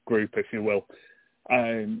League group, if you will.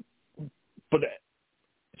 But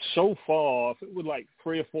so far, we're like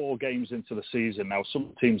 3 or 4 games into the season now.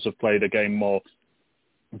 Some teams have played a game more,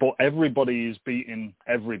 but everybody is beating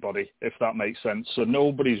everybody, if that makes sense. So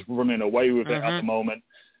nobody's running away with it at the moment.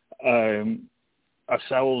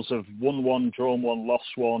 Ourselves have won 1, drawn 1, lost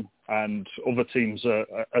 1, and other teams are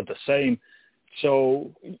the same. So,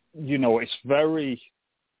 it's very,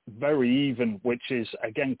 very even, which is,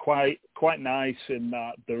 again, quite nice in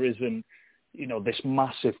that there isn't, this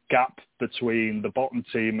massive gap between the bottom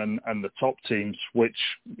team and the top teams, which,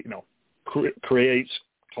 creates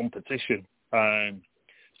competition.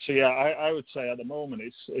 So, yeah, I would say at the moment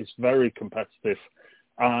it's very competitive.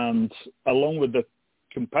 And along with the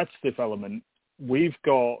competitive element, we've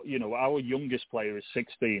got, our youngest player is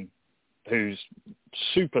 16, who's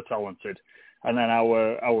super talented. And then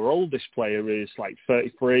our oldest player is like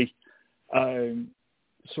 33.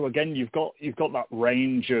 So again, you've got that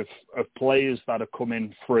range of players that are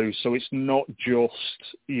coming through. So it's not just,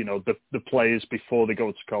 the players before they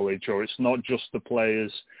go to college, or it's not just the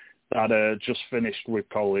players that are just finished with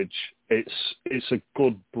college. It's a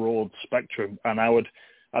good broad spectrum. And I would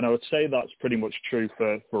say that's pretty much true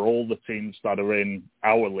for all the teams that are in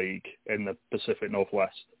our league in the Pacific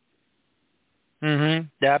Northwest.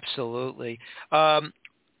 Absolutely.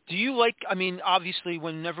 Do you like? I mean, obviously,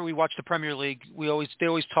 whenever we watch the Premier League, they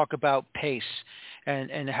always talk about pace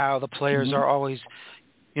and how the players are always,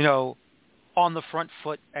 on the front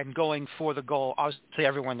foot and going for the goal. Obviously,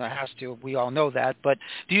 everyone that has to. We all know that. But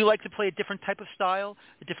do you like to play a different type of style,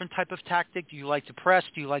 a different type of tactic? Do you like to press?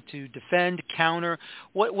 Do you like to defend, counter?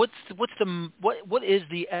 What is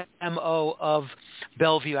the MO of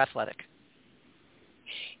Bellevue Athletic?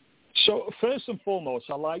 So first and foremost,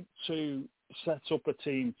 I like to set up a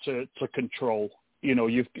team to control.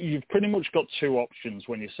 You've pretty much got 2 options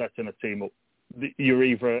when you're setting a team up. You're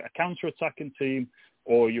either a counter-attacking team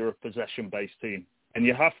or you're a possession-based team, and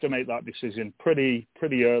you have to make that decision pretty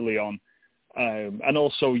early on. And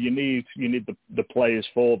also, you need the players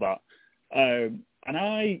for that. And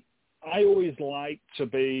I always like to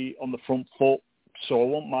be on the front foot. So I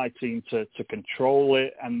want my team to control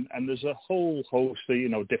it, and there's a whole host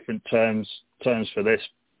of different terms for this.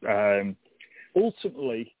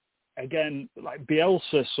 Ultimately, again, like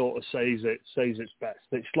Bielsa sort of says it's best.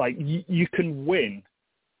 It's like you can win,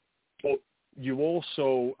 but you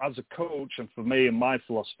also, as a coach, and for me and my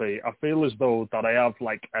philosophy, I feel as though that I have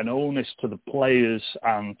like an onus to the players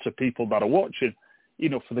and to people that are watching,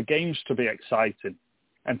 for the games to be exciting.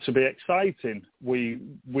 And to be exciting, we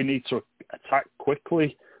need to attack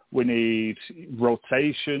quickly. We need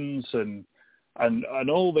rotations and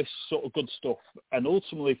all this sort of good stuff. And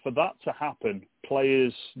ultimately, for that to happen,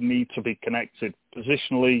 players need to be connected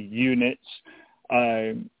positionally, units,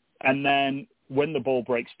 and then when the ball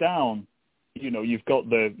breaks down, you've got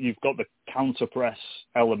the counter press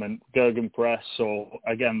element, Gegenpress, or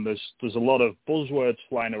again, there's a lot of buzzwords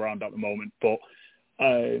flying around at the moment, but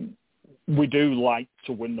we do like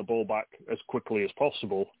to win the ball back as quickly as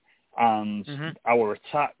possible, and our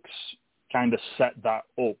attacks kind of set that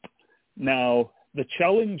up. Now, the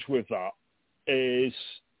challenge with that is,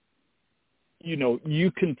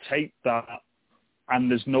 you can take that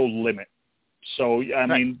and there's no limit. So, I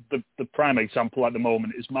mean, the prime example at the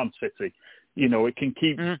moment is Man City. It can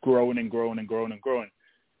keep growing and growing and growing and growing.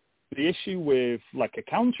 The issue with like a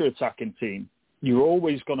counter-attacking team, you're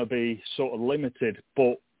always going to be sort of limited,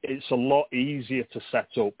 but it's a lot easier to set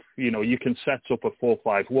up. You can set up a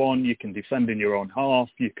 4-5-1. You can defend in your own half.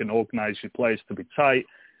 You can organise your players to be tight,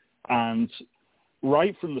 and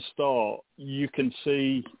right from the start, you can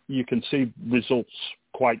see results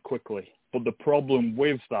quite quickly. But the problem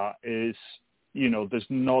with that is, there's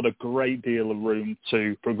not a great deal of room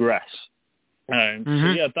to progress. So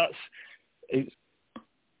yeah, it's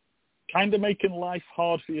kind of making life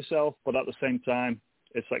hard for yourself, but at the same time,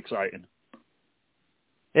 it's exciting.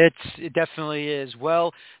 It definitely is.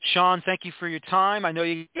 Well, Sean, thank you for your time. I know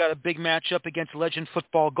you got a big matchup against Legend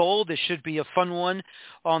Football Gold. This should be a fun one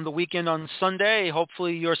on the weekend on Sunday.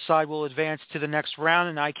 Hopefully your side will advance to the next round,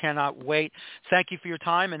 and I cannot wait. Thank you for your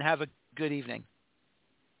time, and have a good evening.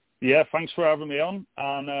 Yeah, thanks for having me on,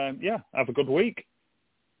 and have a good week.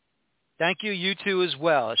 Thank you. You too as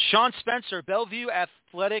well. Sean Spencer, Bellevue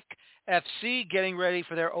Athletic FC, getting ready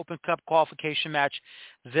for their Open Cup qualification match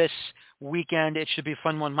this weekend. It should be a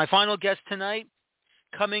fun one. My final guest tonight,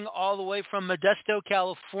 coming all the way from Modesto,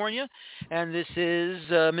 California, and this is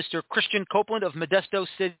Mr. Christian Copeland of Modesto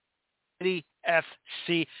City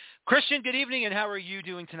FC. Christian, good evening, and how are you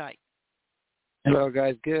doing tonight? Hello,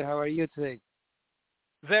 guys. Good. How are you today?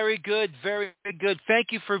 Very good, very good.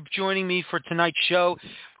 Thank you for joining me for tonight's show.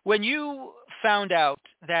 When you found out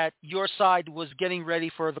that your side was getting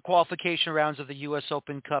ready for the qualification rounds of the U.S.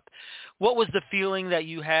 Open Cup, what was the feeling that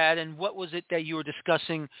you had, and what was it that you were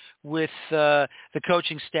discussing with the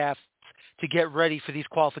coaching staff to get ready for these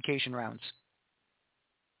qualification rounds?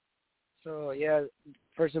 So,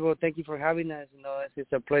 first of all, thank you for having us.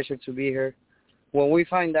 It's a pleasure to be here. When we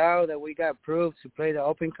find out that we got approved to play the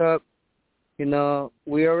Open Cup,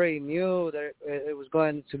 we already knew that it was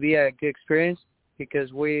going to be a good experience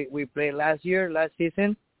because we played last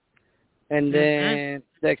season, and then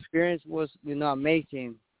the experience was,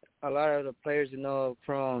 amazing. A lot of the players,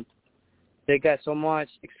 they got so much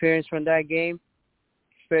experience from that game,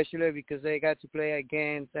 especially because they got to play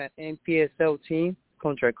against an NPSL team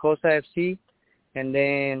contra Costa FC, and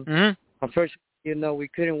then unfortunately, we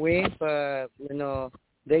couldn't win, but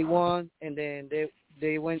they won, and then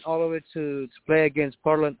they went all over to play against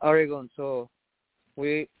Portland, Oregon. So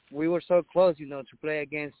we were so close, to play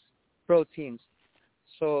against pro teams.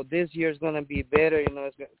 So this year is going to be better.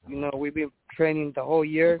 We've been training the whole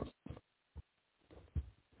year,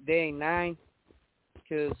 day and night,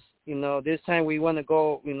 because, this time we want to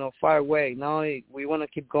go, far away. Not only we want to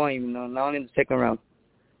keep going, not only in the second round.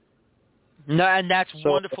 No, and that's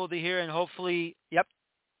wonderful to hear, and hopefully, yep.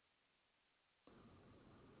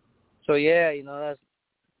 So, that's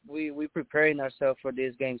we preparing ourselves for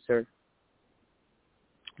this game, sir.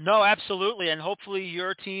 No, absolutely, and hopefully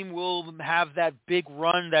your team will have that big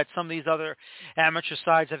run that some of these other amateur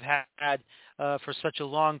sides have had for such a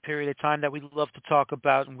long period of time that we love to talk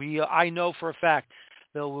about. And I know for a fact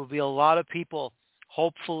there will be a lot of people,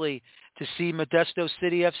 hopefully, to see Modesto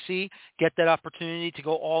City FC get that opportunity to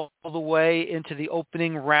go all the way into the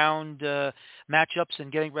opening round matchups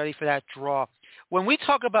and getting ready for that draw. When we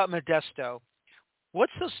talk about Modesto,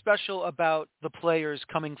 what's so special about the players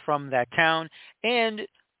coming from that town? And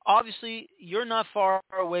obviously, you're not far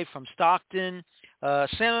away from Stockton. San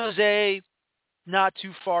Jose, not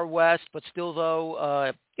too far west, but still,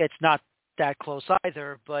 though, it's not that close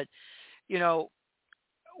either. But,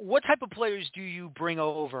 what type of players do you bring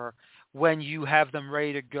over when you have them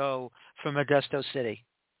ready to go from Modesto City?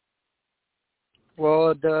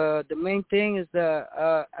 Well, the main thing is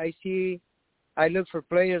that I look for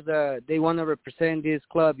players that they want to represent this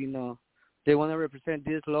club, They want to represent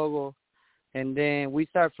this logo. And then we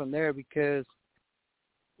start from there because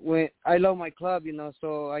when I love my club,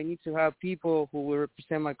 so I need to have people who will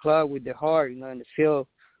represent my club with the heart, in the field.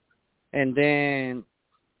 And then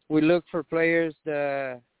we look for players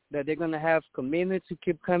that they're going to have commitment to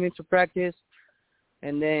keep coming to practice.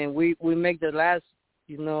 And then we make the last,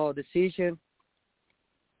 decision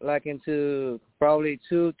like into probably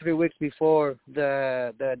 2-3 weeks before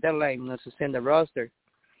the deadline, to send the roster.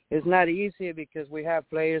 It's not easy because we have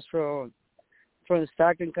players from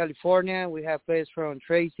Stockton, California. We have players from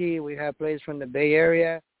Tracy. We have players from the Bay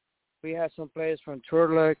Area. We have some players from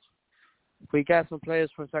Turlock. We got some players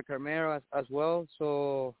from Sacramento as well.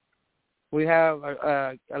 So we have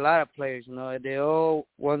a lot of players, They all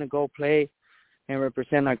want to go play and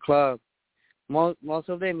represent our club. Most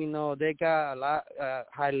of them, they got a lot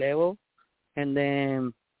high level, and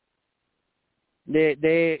then they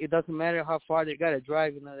it doesn't matter how far they gotta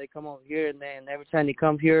drive. They come over here, and then every time they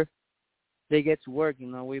come here, they get to work.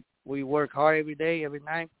 We work hard every day, every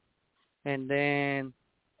night, and then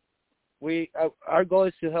our goal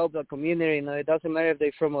is to help the community. It doesn't matter if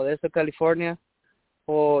they're from Modesto, California,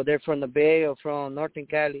 or they're from the Bay or from Northern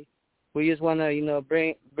Cali. We just want to,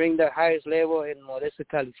 bring the highest level in Modesto,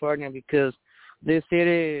 California, because this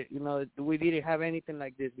city, we didn't have anything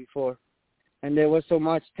like this before. And there was so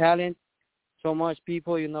much talent, so much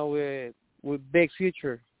people, with big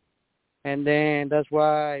future. And then that's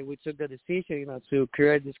why we took the decision, to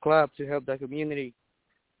create this club to help the community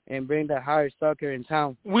and bring the higher soccer in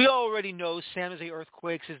town. We already know San Jose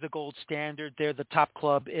Earthquakes is the gold standard. They're the top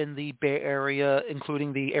club in the Bay Area,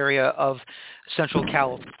 including the area of Central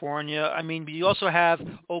California. I mean, you also have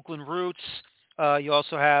Oakland Roots. You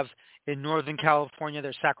also have in Northern California,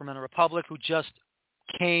 there's Sacramento Republic, who just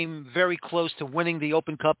came very close to winning the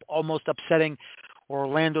Open Cup, almost upsetting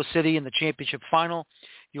Orlando City in the championship final.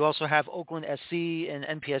 You also have Oakland SC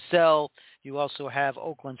and NPSL. You also have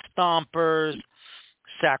Oakland Stompers,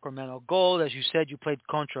 Sacramento Gold. As you said, you played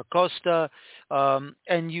Contra Costa.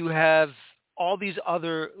 And you have all these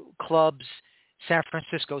other clubs, San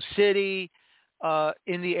Francisco City,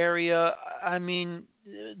 in the area. I mean,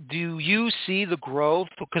 do you see the growth?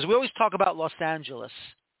 Because we always talk about Los Angeles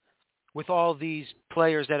with all these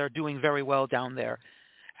players that are doing very well down there.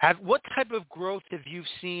 What type of growth have you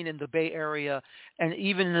seen in the Bay Area and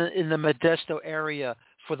even in the Modesto area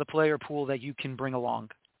for the player pool that you can bring along?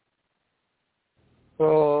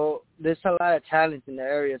 Well, there's a lot of talent in the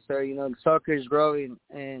area, sir. You know, soccer is growing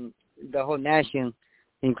in the whole nation,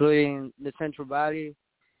 including the Central Valley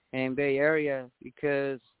and Bay Area,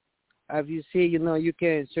 because as you see, you know, you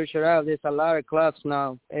can search it out. There's a lot of clubs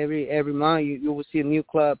now. Every month you will see new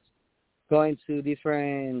clubs going to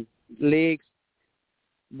different leagues.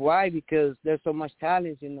 Why? Because there's so much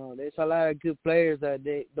talent, you know. There's a lot of good players that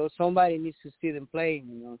somebody needs to see them playing,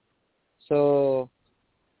 you know. So,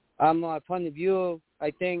 my point of view, I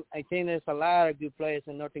think there's a lot of good players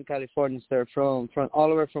in Northern California, sir. From all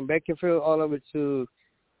over from Bakersfield, all over to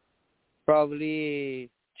probably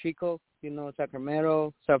Chico, you know,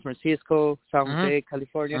 Sacramento, San Francisco, San Jose,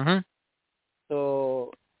 California. Mm-hmm.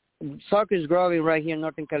 So, soccer is growing right here in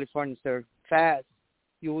Northern California, sir. Fast.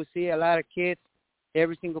 You will see a lot of kids.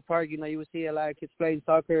 Every single park, you know, you will see a lot of kids playing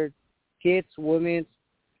soccer, kids, women,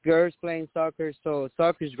 girls playing soccer. So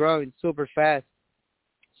soccer is growing super fast.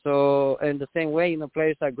 So, and the same way, you know,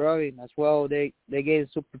 players are growing as well. They get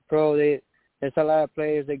super pro. There's a lot of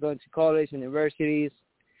players. They go into college, universities.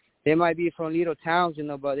 They might be from little towns, you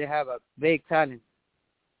know, but they have a big talent.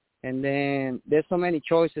 And then there's so many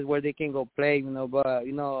choices where they can go play, you know. But,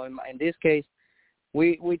 you know, in this case,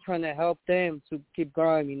 we trying to help them to keep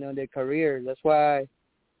growing, you know, their career. That's why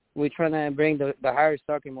we're trying to bring the higher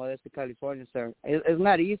soccer models to California, sir. It's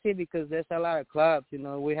not easy because there's a lot of clubs, you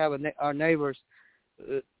know. We have our neighbors.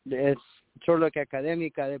 It's sort of like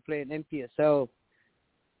Academica. They play in NPSL.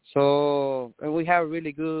 So, and we have a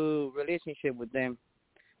really good relationship with them.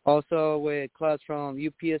 Also with clubs from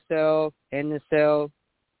UPSL, NSL,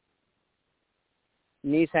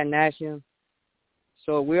 Nissan National.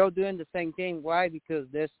 So we're all doing the same thing. Why? Because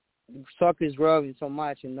soccer is growing so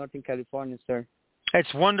much in Northern California, sir.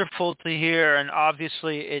 It's wonderful to hear, and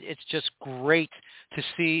obviously it's just great to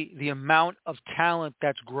see the amount of talent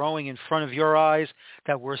that's growing in front of your eyes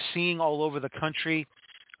that we're seeing all over the country,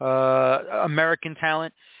 American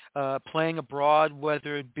talent playing abroad,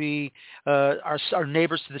 whether it be our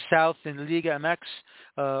neighbors to the south in Liga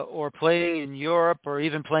MX or playing in Europe or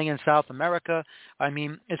even playing in South America. I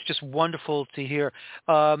mean, it's just wonderful to hear.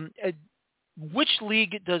 Which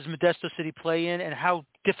league does Modesto City play in, and how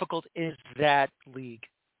difficult is that league?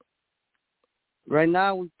 Right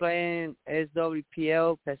now we're playing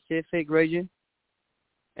SWPL Pacific region,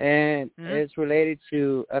 and it's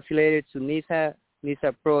affiliated to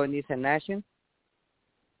NISA Pro and NISA National.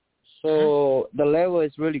 So the level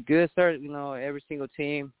is really good, sir. You know, every single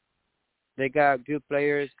team, they got good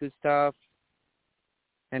players, good stuff.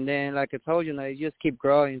 And then, like I told you, they just keep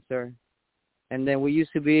growing, sir. And then we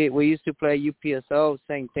used to play UPSO,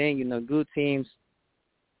 same thing, you know, good teams,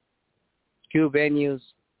 good venues,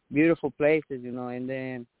 beautiful places, you know. And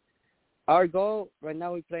then our goal right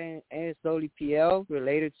now, we're playing SWPL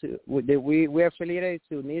we're affiliated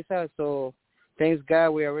to NISA. So thanks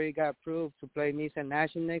God, we already got approved to play NISA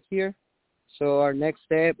National next year. So our next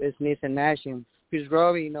step is NISA National. It's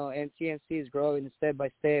growing, you know, NTMC is growing step by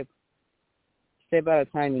step at a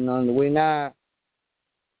time, you know. And we're not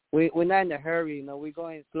in a hurry, you know. We're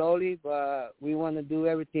going slowly, but we want to do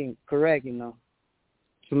everything correct, you know,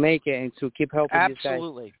 to make it and to keep helping these guys.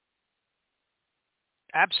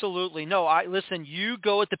 Absolutely. No, listen, you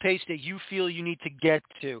go at the pace that you feel you need to get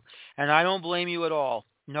to, and I don't blame you at all.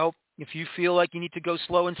 Nope. If you feel like you need to go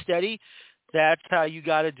slow and steady, that's how you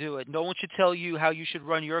got to do it. No one should tell you how you should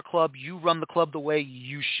run your club. You run the club the way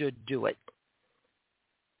you should do it.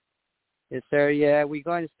 Yes, sir. Yeah, we're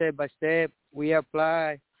going step by step. We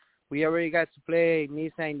apply. We already got to play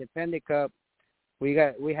NISA Independent Cup. We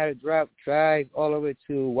had to drive all over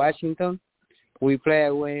to Washington. We play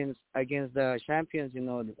against the champions, you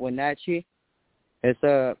know, Wenatchee. It's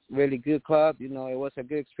a really good club. You know, it was a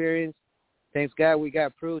good experience. Thanks God we got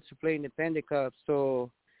approved to play Independent Cup. So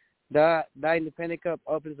that Independent Cup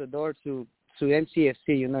opens the door to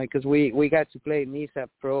MCFC, because we got to play NISA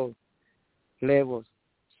Pro levels.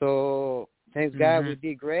 So thanks God we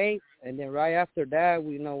did great, and then right after that,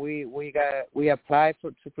 we applied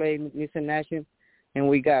to play NISA National, and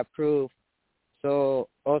we got approved. So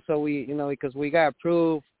also because we got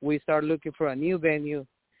approved, we started looking for a new venue,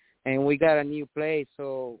 and we got a new place.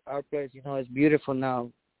 So our place, is beautiful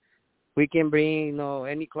now. We can bring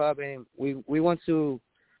any club, and we want to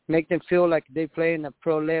make them feel like they play in a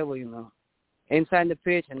pro level, inside the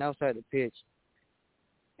pitch and outside the pitch.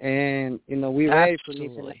 And, we're ready for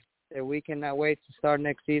this. And we cannot wait to start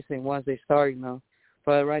next season once they start,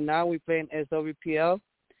 But right now we're playing SWPL.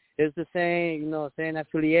 It's the same, same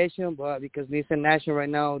affiliation, but because NISA National right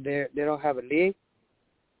now, they don't have a league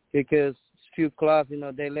because few clubs,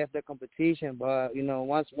 they left the competition. But,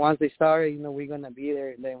 once they started, we're going to be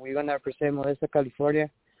there. Then we're going to represent Modesto, California.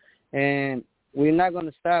 And we're not going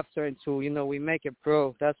to stop until, we make it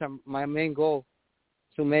pro. That's my main goal,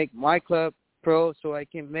 to make my club pro so I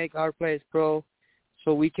can make our players pro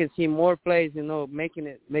so we can see more players, making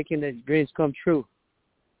the dreams come true.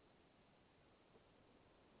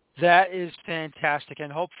 That is fantastic,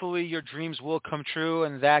 and hopefully your dreams will come true,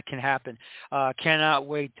 and that can happen. Cannot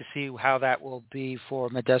wait to see how that will be for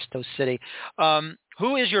Modesto City.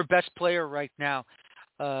 Who is your best player right now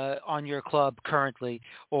on your club currently?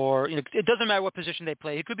 Or it doesn't matter what position they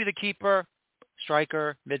play. It could be the keeper,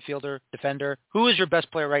 striker, midfielder, defender. Who is your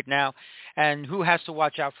best player right now, and who has to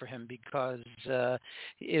watch out for him because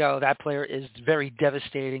that player is very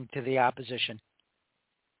devastating to the opposition?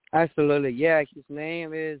 Absolutely, yeah. His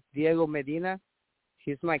name is Diego Medina.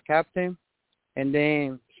 He's my captain, and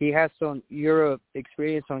then he has some Europe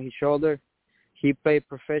experience on his shoulder. He played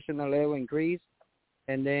professional level in Greece,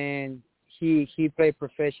 and then he played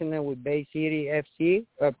professional with Bay City FC,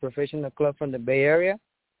 a professional club from the Bay Area.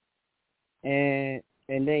 And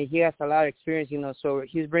then he has a lot of experience, so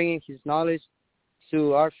he's bringing his knowledge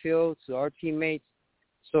to our field, to our teammates.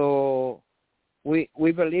 So we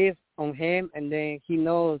believe on him, and then he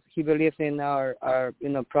believes in our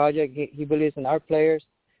project. He believes in our players.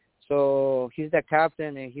 So he's the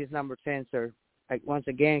captain, and he's number 10, sir. Once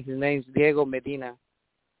again, his name's Diego Medina.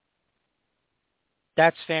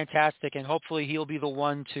 That's fantastic, and hopefully he'll be the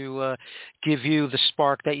one to give you the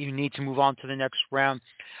spark that you need to move on to the next round.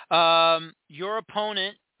 Your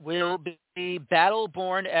opponent will be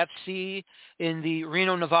Battleborn FC in the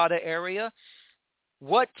Reno, Nevada area.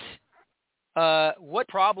 What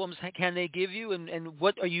problems can they give you, and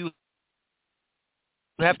what are you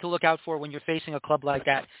have to look out for when you're facing a club like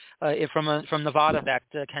that from Nevada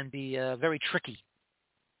that can be very tricky?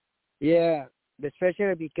 Yeah,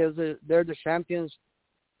 especially because they're the champions.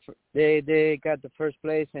 They got the first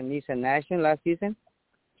place in NISA National last season.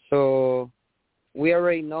 So we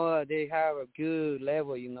already know that they have a good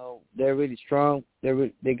level, They're really strong.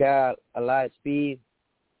 They got a lot of speed.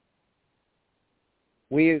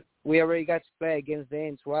 We already got to play against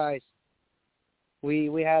them twice.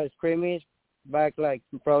 We had a scrimmage back like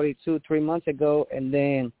probably 2-3 months ago, and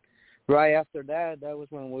then right after that was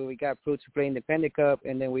when we got approved to play Independent Cup,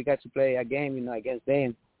 and then we got to play a game, against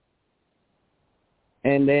them.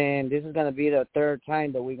 And then this is going to be the third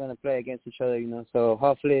time that we're going to play against each other, So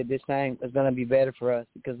hopefully this time it's going to be better for us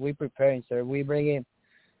because we're preparing, sir. We bring in,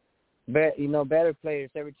 better players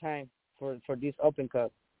every time for this Open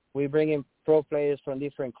Cup. We bring in pro players from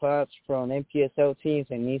different clubs, from MPSL teams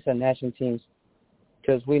and NISA national teams,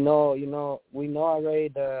 because we know already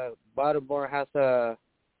the Battleborn has a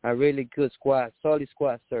really good squad, solid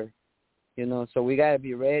squad, sir. So we got to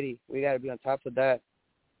be ready. We got to be on top of that.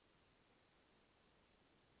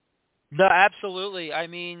 No, absolutely. I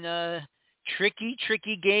mean,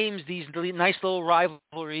 tricky games, these nice little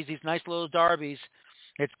rivalries, these nice little derbies.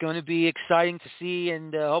 It's going to be exciting to see,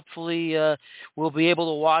 and hopefully we'll be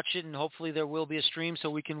able to watch it, and hopefully there will be a stream so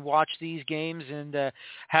we can watch these games and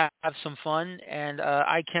have some fun. And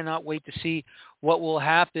I cannot wait to see what will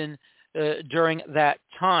happen during that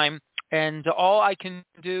time. And all I can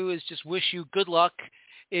do is just wish you good luck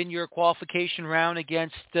in your qualification round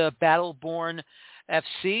against Battleborn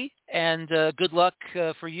FC, and good luck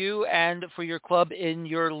for you and for your club in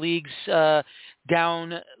your leagues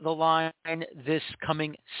down the line this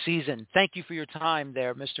coming season. Thank you for your time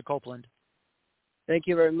there, Mr. Copeland. Thank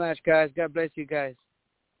you very much, guys. God bless you guys.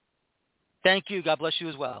 Thank you. God bless you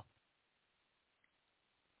as well.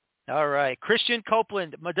 All right. Christian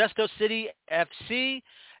Copeland, Modesto City FC,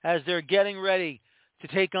 as they're getting ready to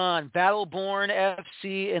take on Battleborn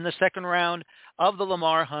FC in the second round of the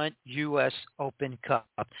Lamar Hunt U.S. Open Cup.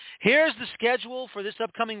 Here's the schedule for this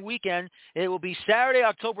upcoming weekend. It will be Saturday,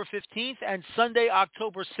 October 15th and Sunday,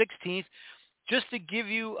 October 16th. Just to give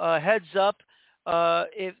you a heads up,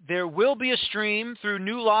 if there will be a stream through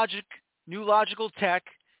New Logical Tech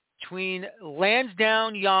between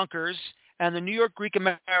Lansdowne Yonkers and the New York Greek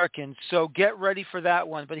Americans. So get ready for that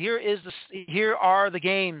one. But here are the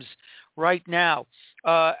games right now.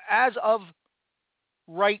 As of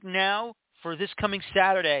right now, for this coming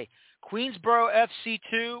Saturday, Queensboro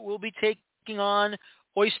FC2 will be taking on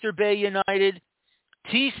Oyster Bay United.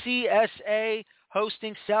 TCSA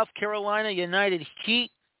hosting South Carolina United Heat.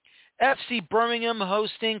 FC Birmingham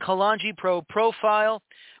hosting Kalanji Pro Profile.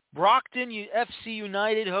 Brockton FC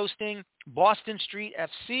United hosting Boston Street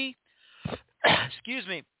FC. Excuse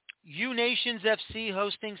me. U-Nations FC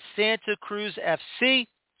hosting Santa Cruz FC.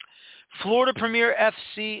 Florida Premier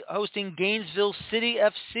FC hosting Gainesville City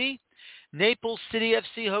FC. Naples City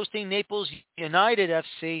FC hosting Naples United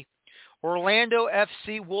FC. Orlando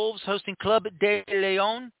FC Wolves hosting Club de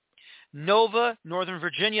Leon. Nova Northern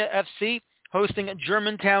Virginia FC hosting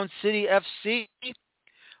Germantown City FC.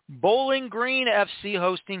 Bowling Green FC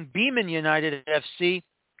hosting Beeman United FC.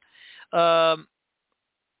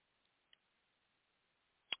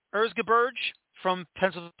 Erzgebirge from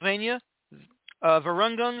Pennsylvania.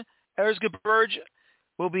 Varungung Erzgebirge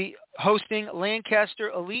will be hosting Lancaster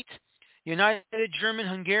Elite. United German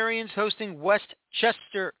Hungarians hosting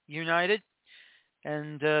Westchester United.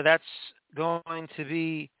 And that's going to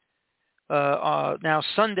be now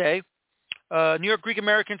Sunday. New York Greek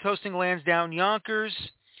Americans hosting Lansdowne Yonkers.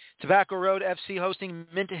 Tobacco Road FC hosting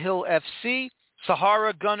Mint Hill FC.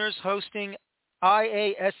 Sahara Gunners hosting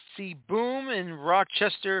IASC Boom in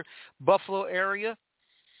Rochester, Buffalo area.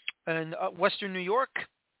 And Western New York.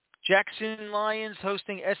 Jackson Lions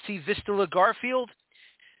hosting SC Vistula Garfield.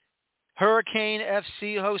 Hurricane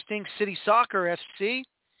FC hosting City Soccer FC.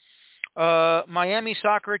 Miami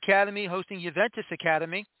Soccer Academy hosting Juventus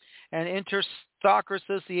Academy. And Inter Soccer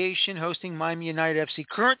Association hosting Miami United FC.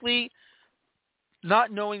 Currently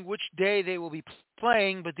not knowing which day they will be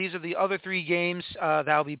playing, but these are the other three games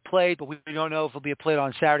that will be played, but we don't know if it'll be played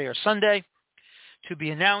on Saturday or Sunday. To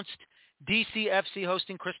be announced, DC FC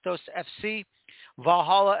hosting Christos FC.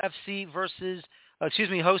 Valhalla FC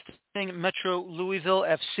hosting Metro Louisville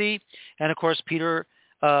FC. And, of course, Peter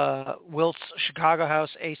Wilt's Chicago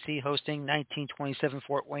House AC hosting 1927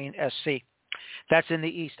 Fort Wayne SC. That's in the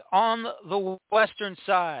East. On the Western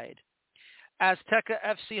side, Azteca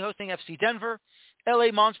FC hosting FC Denver.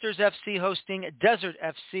 LA Monsters FC hosting Desert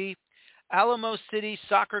FC. Alamo City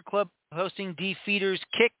Soccer Club hosting Defeaters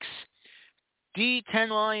Kicks. D10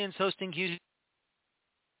 Lions hosting Houston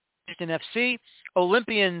FC.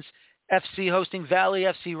 Olympians FC hosting Valley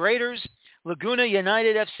FC Raiders. Laguna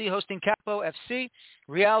United FC hosting Capo FC.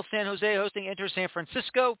 Real San Jose hosting Inter San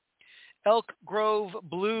Francisco. Elk Grove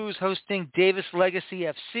Blues hosting Davis Legacy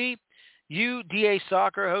FC. UDA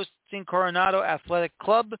Soccer hosting Coronado Athletic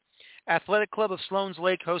Club. Athletic Club of Sloan's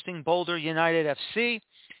Lake hosting Boulder United FC.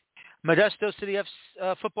 Modesto City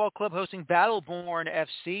Football Club hosting Battleborn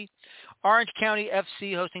FC. Orange County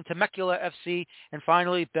FC hosting Temecula FC. And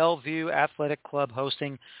finally, Bellevue Athletic Club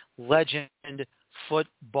hosting Legend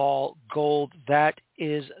Football Gold. That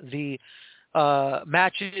is the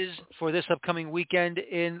matches for this upcoming weekend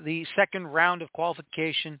in the second round of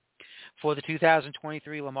qualification for the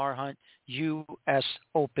 2023 Lamar Hunt U.S.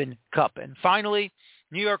 Open Cup. And finally,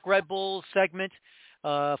 New York Red Bulls segment.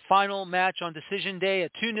 Final match on decision day, a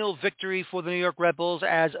 2-0 victory for the New York Red Bulls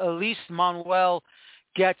as Elise Manuel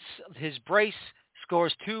gets his brace,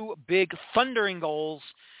 scores two big thundering goals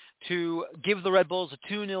to give the Red Bulls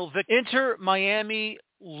a 2-0 victory. Inter Miami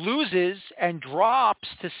loses and drops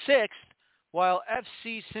to 6th, while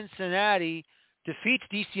FC Cincinnati defeats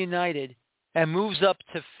DC United and moves up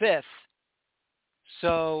to 5th.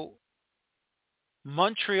 So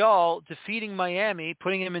Montreal defeating Miami,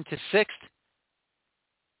 putting him into 6th.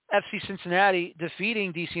 FC Cincinnati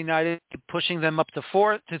defeating DC United, pushing them up to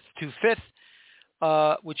 5th,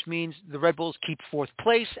 which means the Red Bulls keep 4th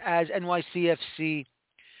place as NYCFC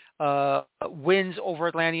wins over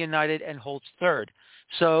Atlanta United and holds 3rd.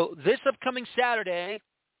 So this upcoming Saturday,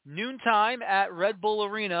 noontime at Red Bull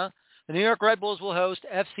Arena, the New York Red Bulls will host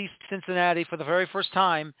FC Cincinnati for the very first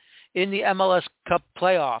time in the MLS Cup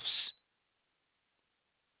playoffs.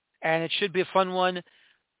 And it should be a fun one,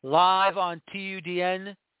 live on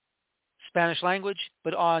TUDN, Spanish language,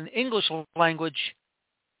 but on English language,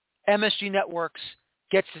 MSG Networks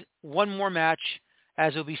gets one more match,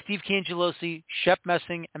 as it will be Steve Cangelosi, Shep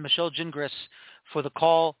Messing, and Michelle Gingras for the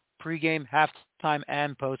call pregame, halftime,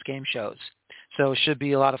 and postgame shows. So it should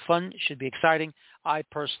be a lot of fun. It should be exciting. I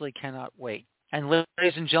personally cannot wait. And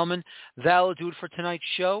ladies and gentlemen, that'll do it for tonight's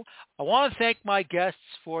show. I want to thank my guests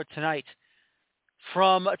for tonight.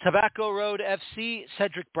 From Tobacco Road FC,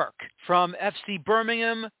 Cedric Burke. From FC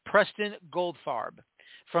Birmingham, Preston Goldfarb.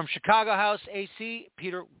 From Chicago House AC,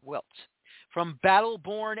 Peter Wilt. From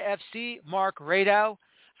Battleborn FC, Mark Radow.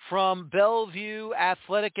 From Bellevue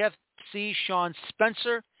Athletic FC, Sean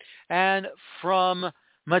Spencer. And from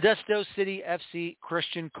Modesto City FC,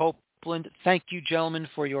 Christian Copeland. Thank you, gentlemen,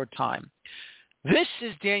 for your time. This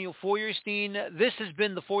is Daniel Feuerstein. This has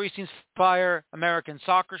been the Feuerstein's Fire American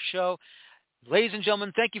Soccer Show. Ladies and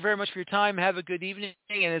gentlemen, thank you very much for your time. Have a good evening.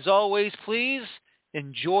 And as always, please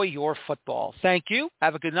enjoy your football. Thank you.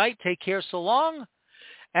 Have a good night. Take care. So long.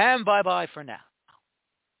 And bye-bye for now.